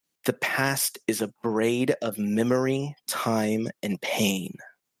says, "The past is a braid of memory, time, and pain."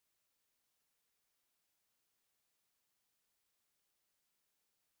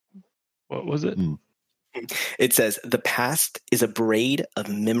 What was it? It says, "The past is a braid of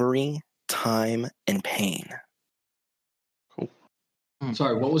memory, time, and pain." Cool.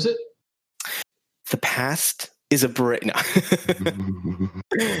 Sorry, what was it? The past is a braid. No.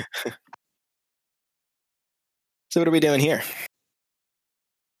 So what are we doing here?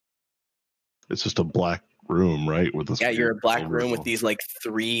 It's just a black room, right? With Yeah, you're a black room with these like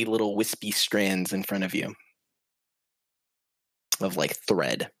three little wispy strands in front of you of like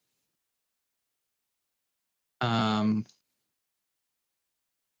thread.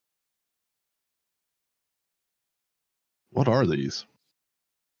 What are these?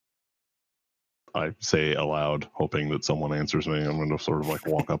 I say aloud, hoping that someone answers me. I'm going to sort of like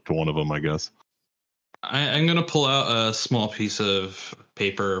walk up to one of them, I guess. I'm going to pull out a small piece of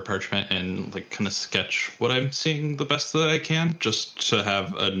paper or parchment and like kind of sketch what I'm seeing the best that I can, just to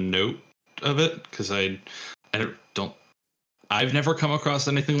have a note of it, because I've never come across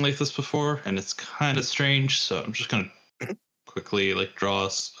anything like this before, and it's kind of strange. So I'm just going to quickly like draw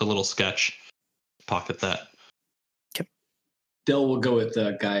a little sketch, pocket that. Okay. Del will go with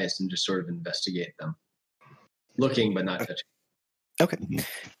Gaius and just sort of investigate them, looking but not touching. Okay.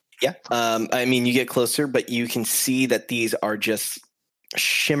 Yeah. I mean, you get closer, but you can see that these are just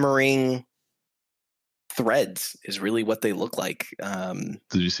shimmering threads is really what they look like.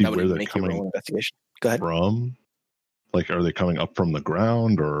 Did you see where they're coming investigation? Go ahead. From? Like, are they coming up from the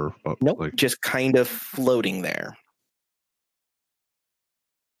ground or? Nope, like, just kind of floating there.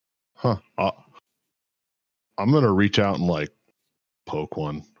 Huh. I'm going to reach out and like poke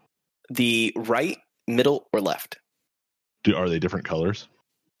one. The right, middle, or left? Are they different colors?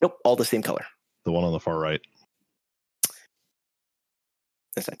 Nope, all the same color. The one on the far right.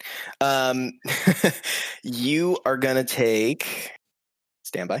 That's fine. You are going to take...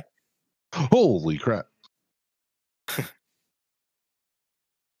 Stand by. Holy crap.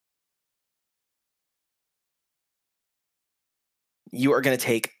 You are going to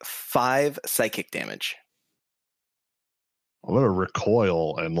take 5 psychic damage. I'm going to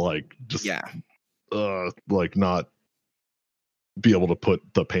recoil and like just... Yeah. Like not be able to put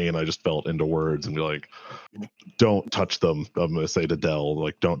the pain I just felt into words and be like, don't touch them. I'm going to say to Del,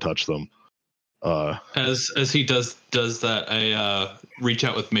 like, don't touch them. As he does that, I reach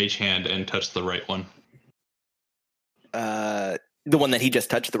out with Mage Hand and touch the right one. The one that he just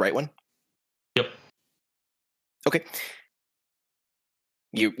touched, the right one? Yep. Okay.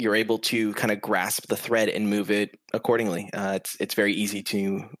 You're able to kind of grasp the thread and move it accordingly. It's very easy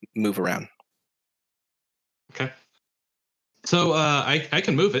to move around. Okay. So I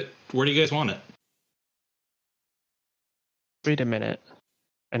can move it. Where do you guys want it? Wait a minute.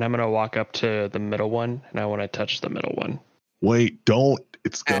 And I'm going to walk up to the middle one, and I want to touch the middle one. Wait, don't.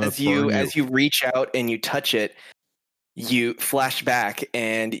 It's going to As you reach out and you touch it, you flash back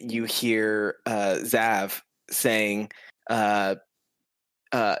and you hear Zav saying, it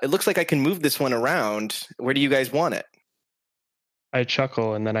looks like I can move this one around. Where do you guys want it? I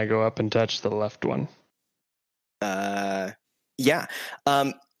chuckle, and then I go up and touch the left one. Yeah.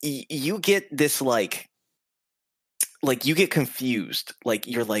 You get this like you get confused. Like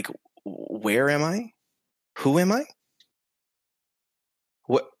you're like, where am I? Who am I?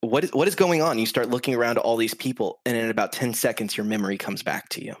 What is going on? You start looking around at all these people, and in about 10 seconds, your memory comes back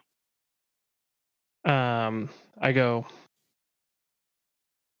to you. I go,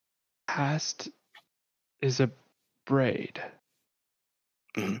 past is a braid.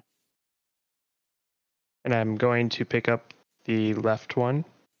 Mm-hmm. And I'm going to pick up the left one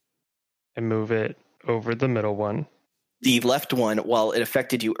and move it over the middle one. The left one, while it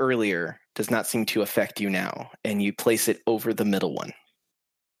affected you earlier, does not seem to affect you now, and you place it over the middle one.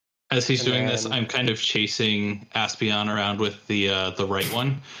 As he's doing this, I'm kind of chasing Aspion around with the right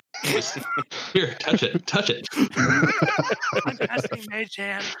one. Just, here, touch it. I'm casting Mage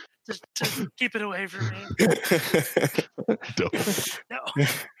Hand to keep it away from me.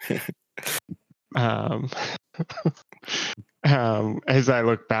 No. As I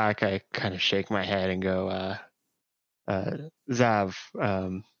look back, I kind of shake my head and go, Zav,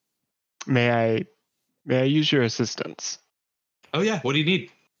 may I use your assistance? Oh yeah, what do you need?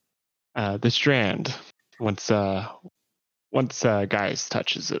 The strand. Once Gaius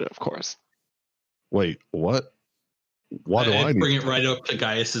touches it, of course. Wait, what? Why do I bring it right up to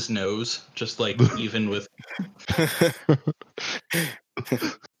Gaius's nose, just like even with.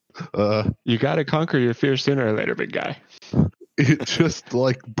 You got to conquer your fear sooner or later, big guy. It just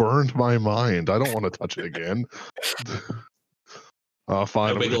like burned my mind. I don't want to touch it again.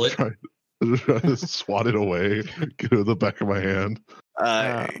 Fine. I'm gonna try to swat it away. Get it in the back of my hand.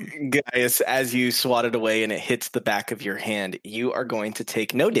 Gaius, as you swat it away and it hits the back of your hand, you are going to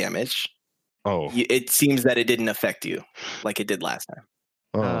take no damage. Oh. It seems that it didn't affect you like it did last time.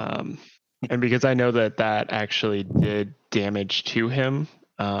 Oh. And because I know that actually did damage to him,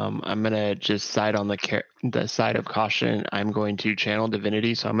 I'm going to just side on the side of caution. I'm going to channel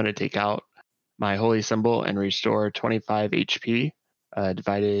divinity, so I'm going to take out my holy symbol and restore 25 HP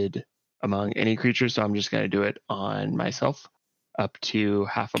divided among any creature. So I'm just going to do it on myself up to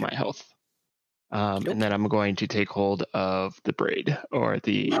half of my health. And then I'm going to take hold of the braid, or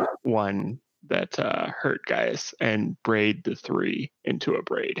the one that hurt Gaius, and braid the 3 into a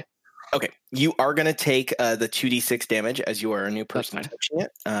braid. Okay, you are going to take the 2d6 damage as you are a new person touching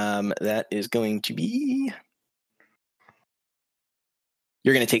it. That is going to be...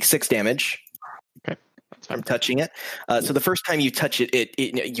 You're going to take 6 damage. Okay. From touching it. So the first time you touch it,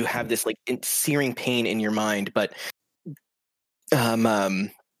 you have this like searing pain in your mind, but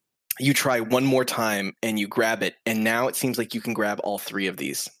you try one more time and you grab it, and now it seems like you can grab all 3 of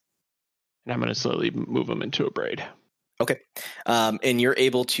these. And I'm going to slowly move them into a braid. Okay. And you're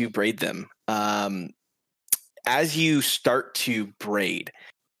able to braid them. As you start to braid,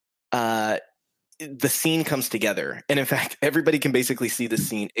 the scene comes together. And in fact, everybody can basically see the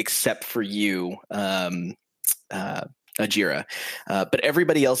scene except for you, Ajira. But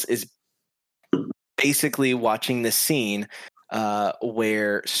everybody else is basically watching this scene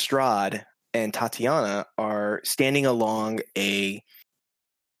where Strahd and Tatiana are standing along a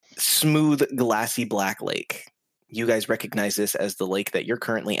smooth, glassy black lake. You guys recognize this as the lake that you're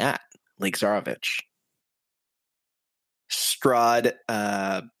currently at, Lake Zarovich. Strahd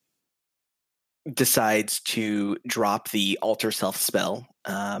decides to drop the alter self spell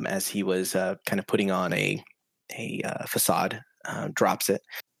as he was kind of putting on a facade, drops it.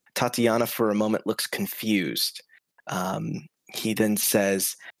 Tatiana for a moment looks confused. He then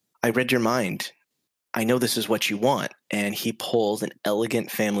says, I read your mind. I know this is what you want. And he pulls an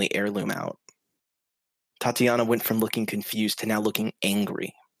elegant family heirloom out. Tatiana went from looking confused to now looking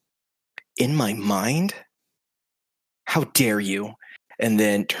angry. In my mind? How dare you? And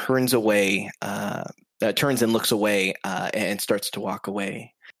then turns away, turns and looks away and starts to walk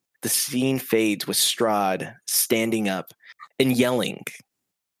away. The scene fades with Strahd standing up and yelling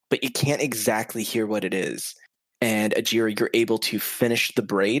but you can't exactly hear what it is. And Ajira, you're able to finish the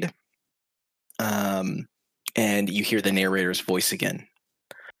braid. And you hear the narrator's voice again.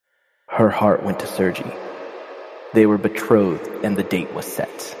 Her heart went to Sergi. They were betrothed, and the date was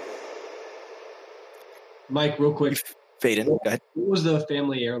set. Mike, real quick. Fade in. Go ahead. What was the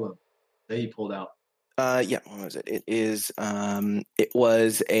family heirloom that he pulled out? Yeah, what was it? It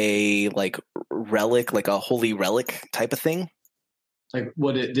was a like relic, like a holy relic type of thing. Like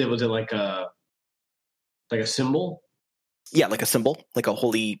what it did? Was it like a symbol? Yeah, like a symbol, like a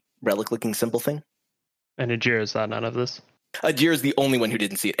holy relic-looking symbol thing. And Ajira saw none of this. Ajira is the only one who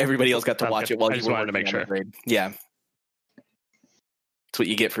didn't see it. Everybody else got to watch it while I you just were wanted to make working on sure. the grade. Yeah. That's what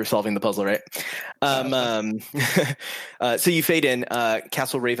you get for solving the puzzle, right? So you fade in.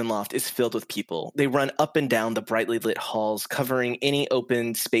 Castle Ravenloft is filled with people. They run up and down the brightly lit halls, covering any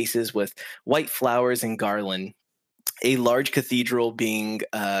open spaces with white flowers and garland. A large cathedral being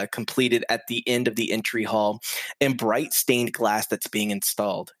completed at the end of the entry hall, and bright stained glass that's being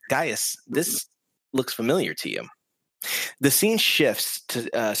installed. Gaius, this looks familiar to you. The scene shifts to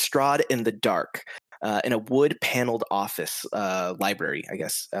Strahd in the dark, in a wood-paneled office, library, I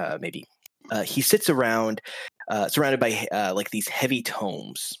guess, maybe. He sits around, surrounded by like these heavy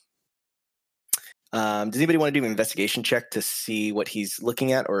tomes. Does anybody want to do an investigation check to see what he's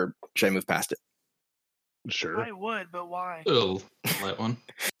looking at, or should I move past it? Sure. I would, but why? Oh, light one.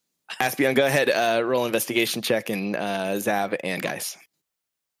 Aspion, go ahead. Roll investigation check, and Zav and Gaius.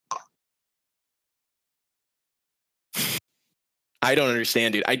 I don't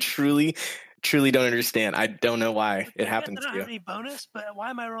understand, dude. I truly don't understand. I don't know why it happens I don't to you. have any bonus, but why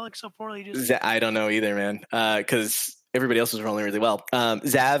am I rolling so poorly? I don't know either, man. Because everybody else is rolling really well.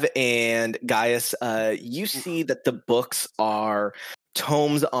 Zav and Gaius, you see that the books are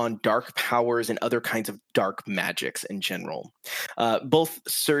tomes on dark powers and other kinds of dark magics in general. Both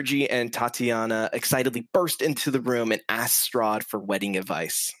Sergi and Tatiana excitedly burst into the room and ask Strahd for wedding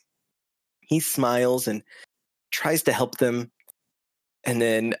advice. He smiles and tries to help them. And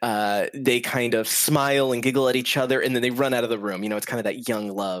then they kind of smile and giggle at each other, and then they run out of the room. You know, it's kind of that young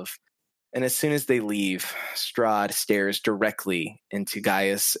love. And as soon as they leave, Strahd stares directly into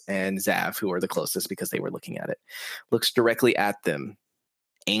Gaius and Zav, who are the closest because they were looking at it. Looks directly at them,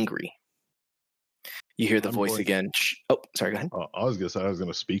 angry. You hear the voice again. Oh, sorry, go ahead. I was going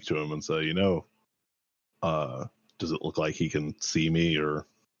to speak to him and say, does it look like he can see me or...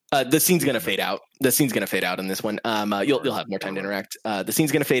 The scene's going to fade out. The scene's going to fade out in this one. You'll have more time to interact. The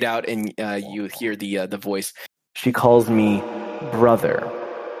scene's going to fade out, and you hear the voice. She calls me brother.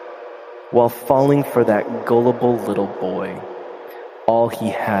 While falling for that gullible little boy, all he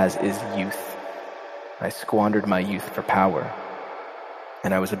has is youth. I squandered my youth for power,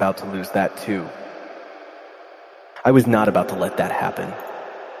 and I was about to lose that too. I was not about to let that happen.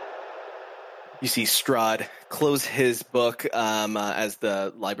 You see Strahd close his book as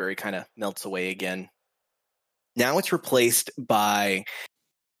the library kind of melts away again. Now it's replaced by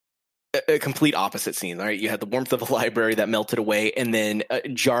a complete opposite scene, right? You had the warmth of a library that melted away, and then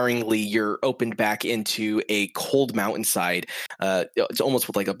jarringly you're opened back into a cold mountainside. It's almost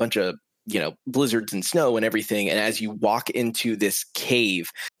with like a bunch of, blizzards and snow and everything. And as you walk into this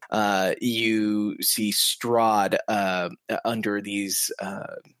cave, you see Strahd under these...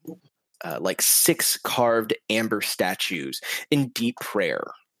 like 6 carved amber statues in deep prayer.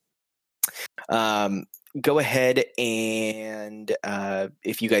 Go ahead and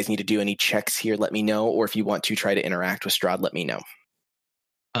if you guys need to do any checks here, let me know. Or if you want to try to interact with Strahd, let me know.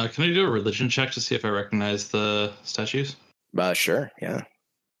 Can I do a religion check to see if I recognize the statues? Sure, yeah.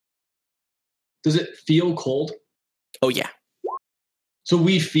 Does it feel cold? Oh, yeah. So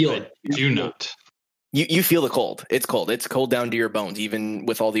we feel it. Do not. You feel the cold. It's cold. It's cold down to your bones, even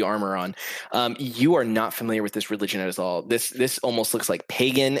with all the armor on. You are not familiar with this religion at all. This almost looks like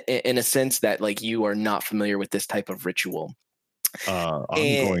pagan in a sense that like you are not familiar with this type of ritual.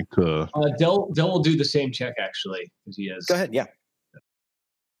 Going to... Del will do the same check, actually, because he has... Go ahead, yeah.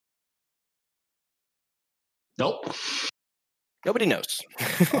 Nope. Nobody knows.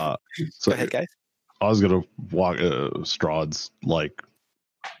 So Go ahead, guys. I was going to walk Strahd's like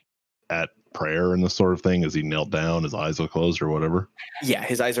at prayer and this sort of thing as he knelt down, his eyes are closed or whatever. Yeah,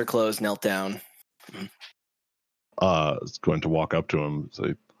 his eyes are closed, knelt down. I was going to walk up to him and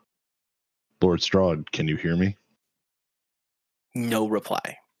say, Lord Strahd, can you hear me? No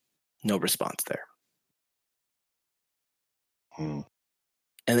reply. No response there. And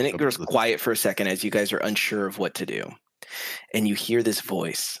then it goes quiet for a second as you guys are unsure of what to do. And you hear this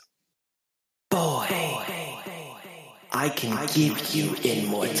voice. Boy, I can give you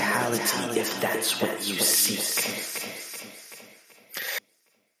immortality if that's what you seek.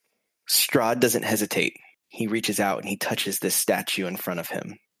 Strahd doesn't hesitate. He reaches out and he touches this statue in front of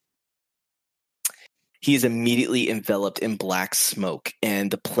him. He is immediately enveloped in black smoke, and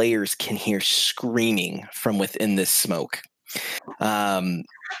the players can hear screaming from within this smoke.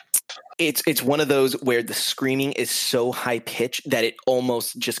 It's one of those where the screaming is so high pitched that it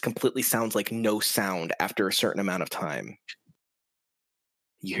almost just completely sounds like no sound after a certain amount of time.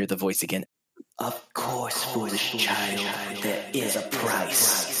 You hear the voice again. Of course, foolish child, there is a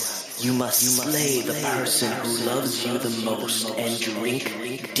price. You must slay the person who loves you the most and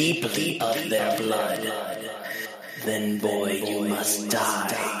drink deeply of their blood. Then, boy, you must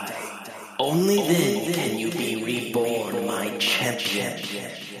die. Only then can you be reborn, my champion.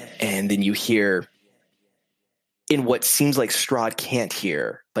 And then you hear, in what seems like Strahd can't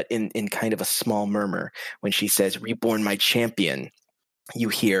hear, but in kind of a small murmur, when she says, reborn my champion, you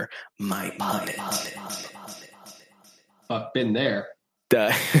hear, my puppet. I've been there.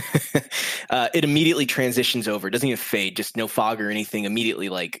 It immediately transitions over. It doesn't even fade, just no fog or anything. Immediately,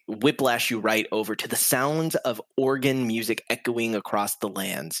 like, whiplash you right over to the sounds of organ music echoing across the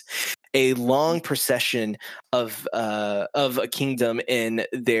lands. A long procession of a kingdom in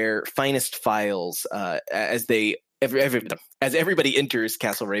their finest files as everybody enters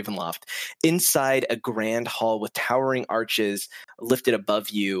Castle Ravenloft. Inside a grand hall with towering arches lifted above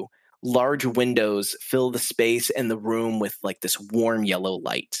you, large windows fill the space and the room with like this warm yellow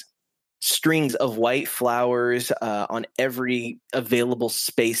light. Strings of white flowers on every available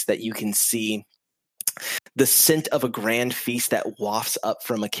space that you can see. The scent of a grand feast that wafts up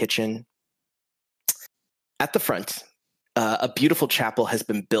from a kitchen. At the front, a beautiful chapel has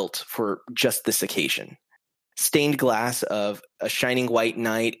been built for just this occasion. Stained glass of a shining white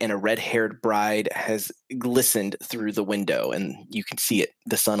knight and a red-haired bride has glistened through the window, and you can see it,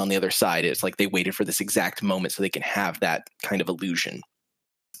 the sun on the other side. It's like they waited for this exact moment so they can have that kind of illusion.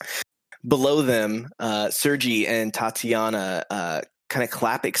 Below them, Sergi and Tatiana kind of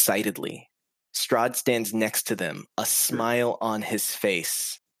clap excitedly. Strahd stands next to them, a smile on his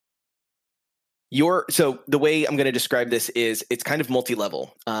face. So the way I'm going to describe this is it's kind of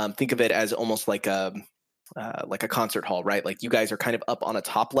multi-level. Think of it as almost like a concert hall, right? Like you guys are kind of up on a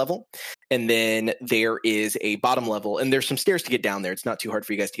top level, and then there is a bottom level, and there's some stairs to get down there. It's not too hard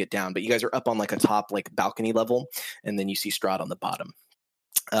for you guys to get down, but you guys are up on like a top like balcony level, and then you see Strahd on the bottom.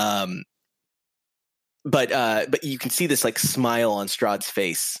 But you can see this like smile on Strahd's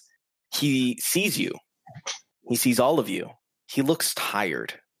face. He sees you. He sees all of you. He looks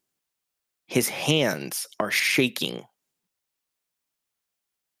tired. His hands are shaking.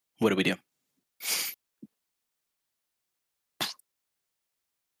 What do we do?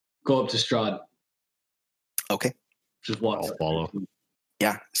 Go up to Strahd. Okay. Just walk. I'll follow.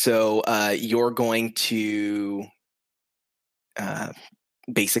 Yeah. So you're going to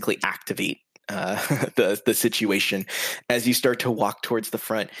basically activate the situation as you start to walk towards the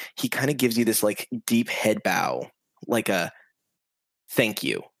front. He kind of gives you this like deep head bow, like a thank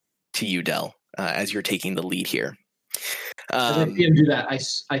you to you, Del, as you're taking the lead here. As I see him do that,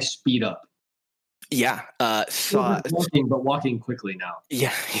 I speed up. Yeah. Walking quickly now.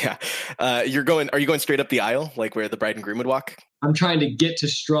 Yeah. Are you going straight up the aisle, like where the bride and groom would walk? I'm trying to get to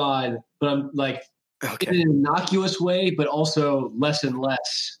Strahd, but I'm like in an innocuous way, but also less and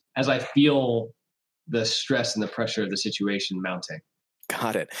less as I feel the stress and the pressure of the situation mounting.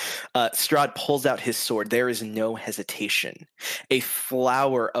 Got it. Strahd pulls out his sword. There is no hesitation. A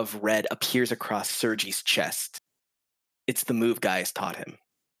flower of red appears across Sergi's chest. It's the move Gaius taught him.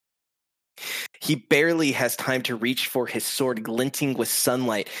 He barely has time to reach for his sword, glinting with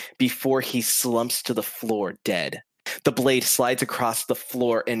sunlight, before he slumps to the floor, dead. The blade slides across the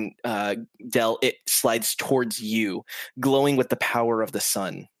floor, and Del, it slides towards you, glowing with the power of the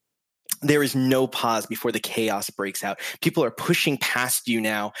sun. There is no pause before the chaos breaks out. People are pushing past you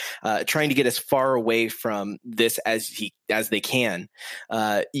now, trying to get as far away from this as they can.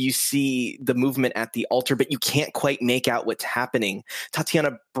 You see the movement at the altar, but you can't quite make out what's happening.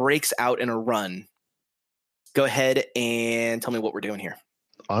 Tatiana breaks out in a run. Go ahead and tell me what we're doing here.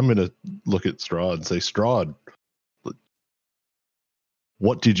 I'm going to look at Strahd and say, Strahd,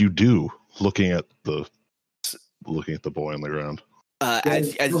 what did you do looking at the boy on the ground?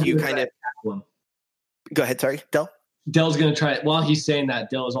 As you kind of go ahead, sorry, Del. Del's going to try it. While he's saying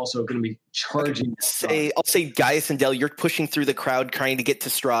that, Del is also going to be charging. I'll say Gaius and Del, you're pushing through the crowd trying to get to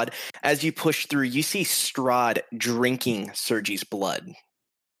Strahd. As you push through, you see Strahd drinking Sergi's blood.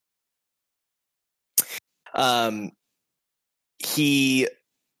 He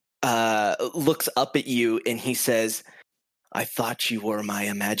looks up at you and he says, I thought you were my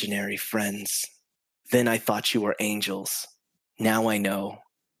imaginary friends. Then I thought you were angels. Now I know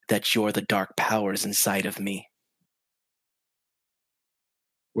that you're the dark powers inside of me.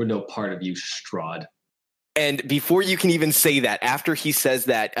 We're no part of you, Strahd. And before you can even say that, after he says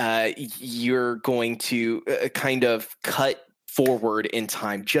that, you're going to kind of cut forward in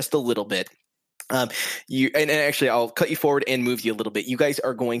time just a little bit. And actually, I'll cut you forward and move you a little bit. You guys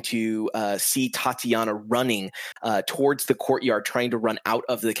are going to see Tatiana running towards the courtyard, trying to run out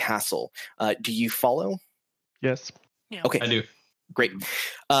of the castle. Do you follow? Yes. Yeah. Okay. I do. Great.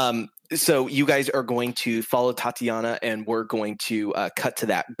 So you guys are going to follow Tatiana, and we're going to cut to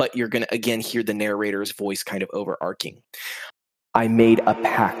that. But you're going to, again, hear the narrator's voice kind of overarching. I made a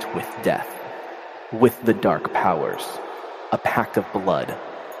pact with death, with the dark powers, a pact of blood.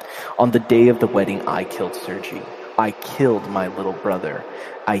 On the day of the wedding, I killed Sergi. I killed my little brother.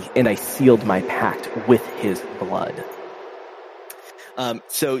 I sealed my pact with his blood.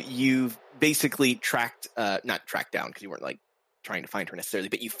 So you've basically not tracked down, because you weren't like trying to find her necessarily,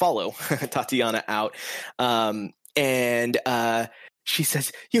 but you follow Tatiana out. And she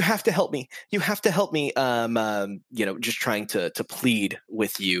says, you have to help me. You have to help me. Just trying to plead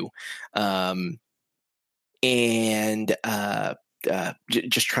with you.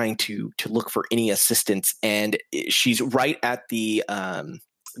 Just trying to look for any assistance. And she's right at the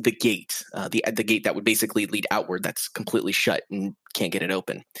gate, the gate that would basically lead outward. That's completely shut and can't get it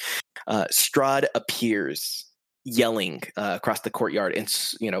open. Strahd appears, yelling across the courtyard, and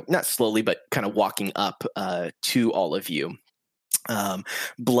not slowly, but kind of walking up to all of you.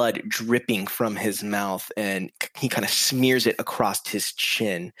 Blood dripping from his mouth, and he kind of smears it across his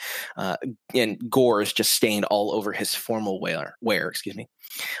chin, and gore is just stained all over his formal wear. Excuse me.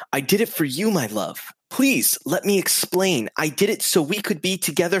 I did it for you, my love. Please let me explain. I did it so we could be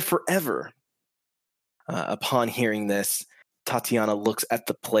together forever. Upon hearing this, Tatiana looks at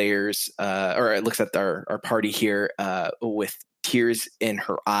the players, or looks at our party here, with tears in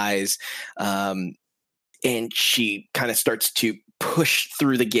her eyes, and she kind of starts to push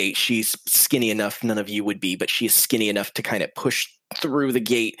through the gate. She's skinny enough, none of you would be, but she is skinny enough to kind of push through the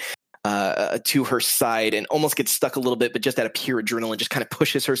gate to her side, and almost gets stuck a little bit, but just out of pure adrenaline, just kind of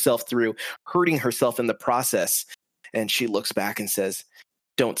pushes herself through, hurting herself in the process. And she looks back and says,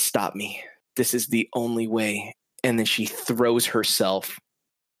 "Don't stop me. This is the only way." And then she throws herself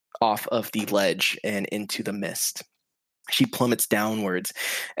off of the ledge and into the mist. She plummets downwards,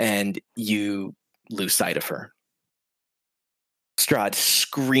 and you lose sight of her. Strahd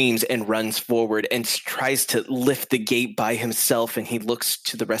screams and runs forward and tries to lift the gate by himself, and he looks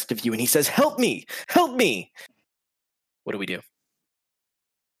to the rest of you and he says, "Help me! Help me!" What do we do?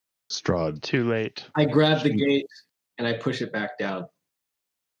 Strahd. Too late. I grab the gate and I push it back down.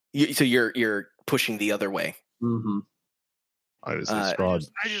 So you're pushing the other way. Mm-hmm. I just say Strahd.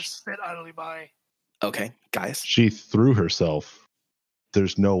 I just sit idly by. Okay, guys. She threw herself.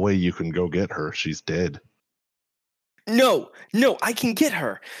 There's no way you can go get her. She's dead. No, I can get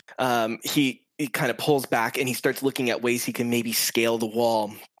her. He kind of pulls back and he starts looking at ways he can maybe scale the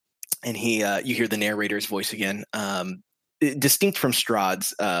wall. And you hear the narrator's voice again, distinct from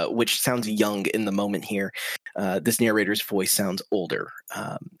Strahd's, which sounds young in the moment here. This narrator's voice sounds older,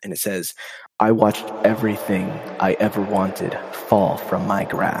 and it says, "I watched everything I ever wanted fall from my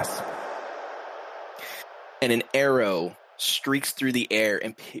grasp." And an arrow streaks through the air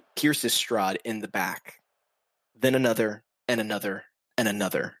and pierces Strahd in the back. Then another, and another, and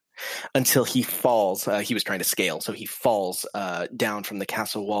another, until he falls. He was trying to scale, so he falls down from the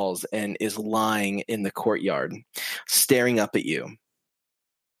castle walls and is lying in the courtyard, staring up at you.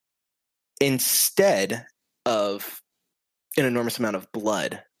 Instead of an enormous amount of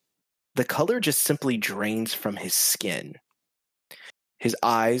blood, the color just simply drains from his skin. His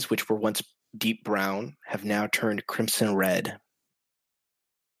eyes, which were once deep brown, have now turned crimson red.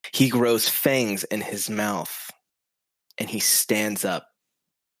 He grows fangs in his mouth, and he stands up,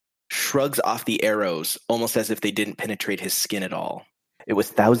 shrugs off the arrows, almost as if they didn't penetrate his skin at all. It was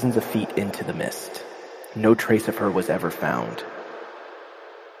thousands of feet into the mist. No trace of her was ever found.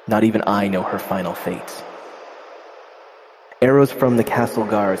 Not even I know her final fate. Arrows from the castle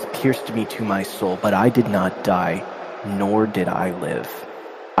guards pierced me to my soul, but I did not die, nor did I live.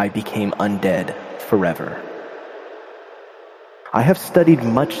 I became undead forever. I have studied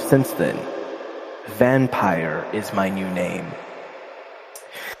much since then. Vampire is my new name.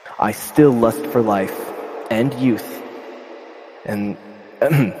 I still lust for life and youth, and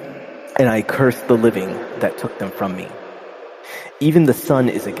I curse the living that took them from me. Even the sun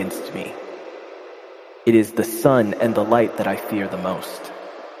is against me. It is the sun and the light that I fear the most.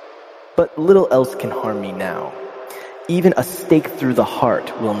 But little else can harm me now. Even a stake through the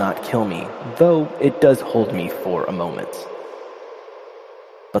heart will not kill me, though it does hold me for a moment.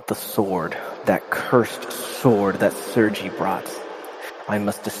 But the sword, that cursed sword that Sergi brought, I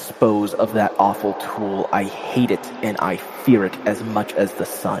must dispose of that awful tool. I hate it and I fear it as much as the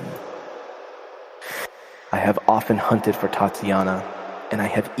sun. I have often hunted for Tatiana, and I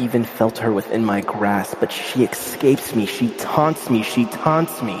have even felt her within my grasp, but she escapes me, she taunts me, she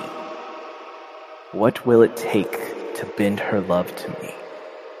taunts me. What will it take to bend her love to me?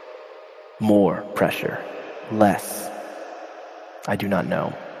 More pressure, less. I do not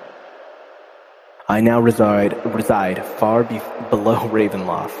know. I now reside far below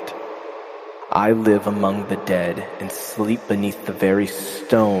Ravenloft. I live among the dead and sleep beneath the very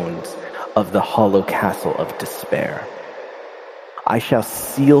stones of the hollow castle of despair. I shall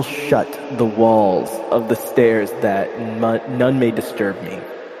seal shut the walls of the stairs that none may disturb me.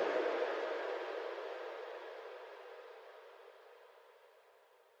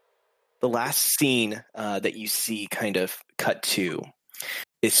 The last scene that you see kind of cut to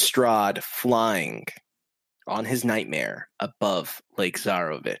is Strahd flying on his nightmare above Lake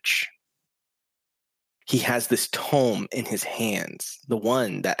Zarovich. He has this tome in his hands, the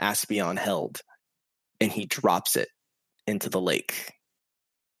one that Aspion held, and he drops it into the lake.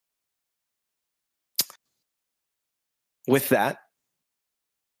 With that,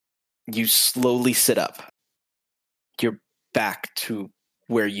 you slowly sit up. You're back to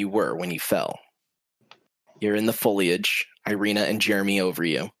where you were when you fell. You're in the foliage, Irina and Jeremy over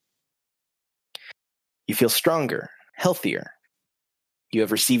you. You feel stronger, healthier. You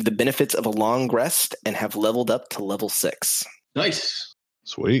have received the benefits of a long rest and have leveled up to level 6. Nice.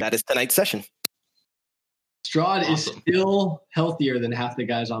 Sweet. That is tonight's session. Strahd is still healthier than half the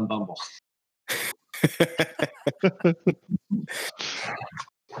guys on Bumble.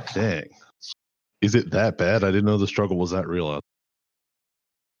 Dang. Is it that bad? I didn't know the struggle was that real out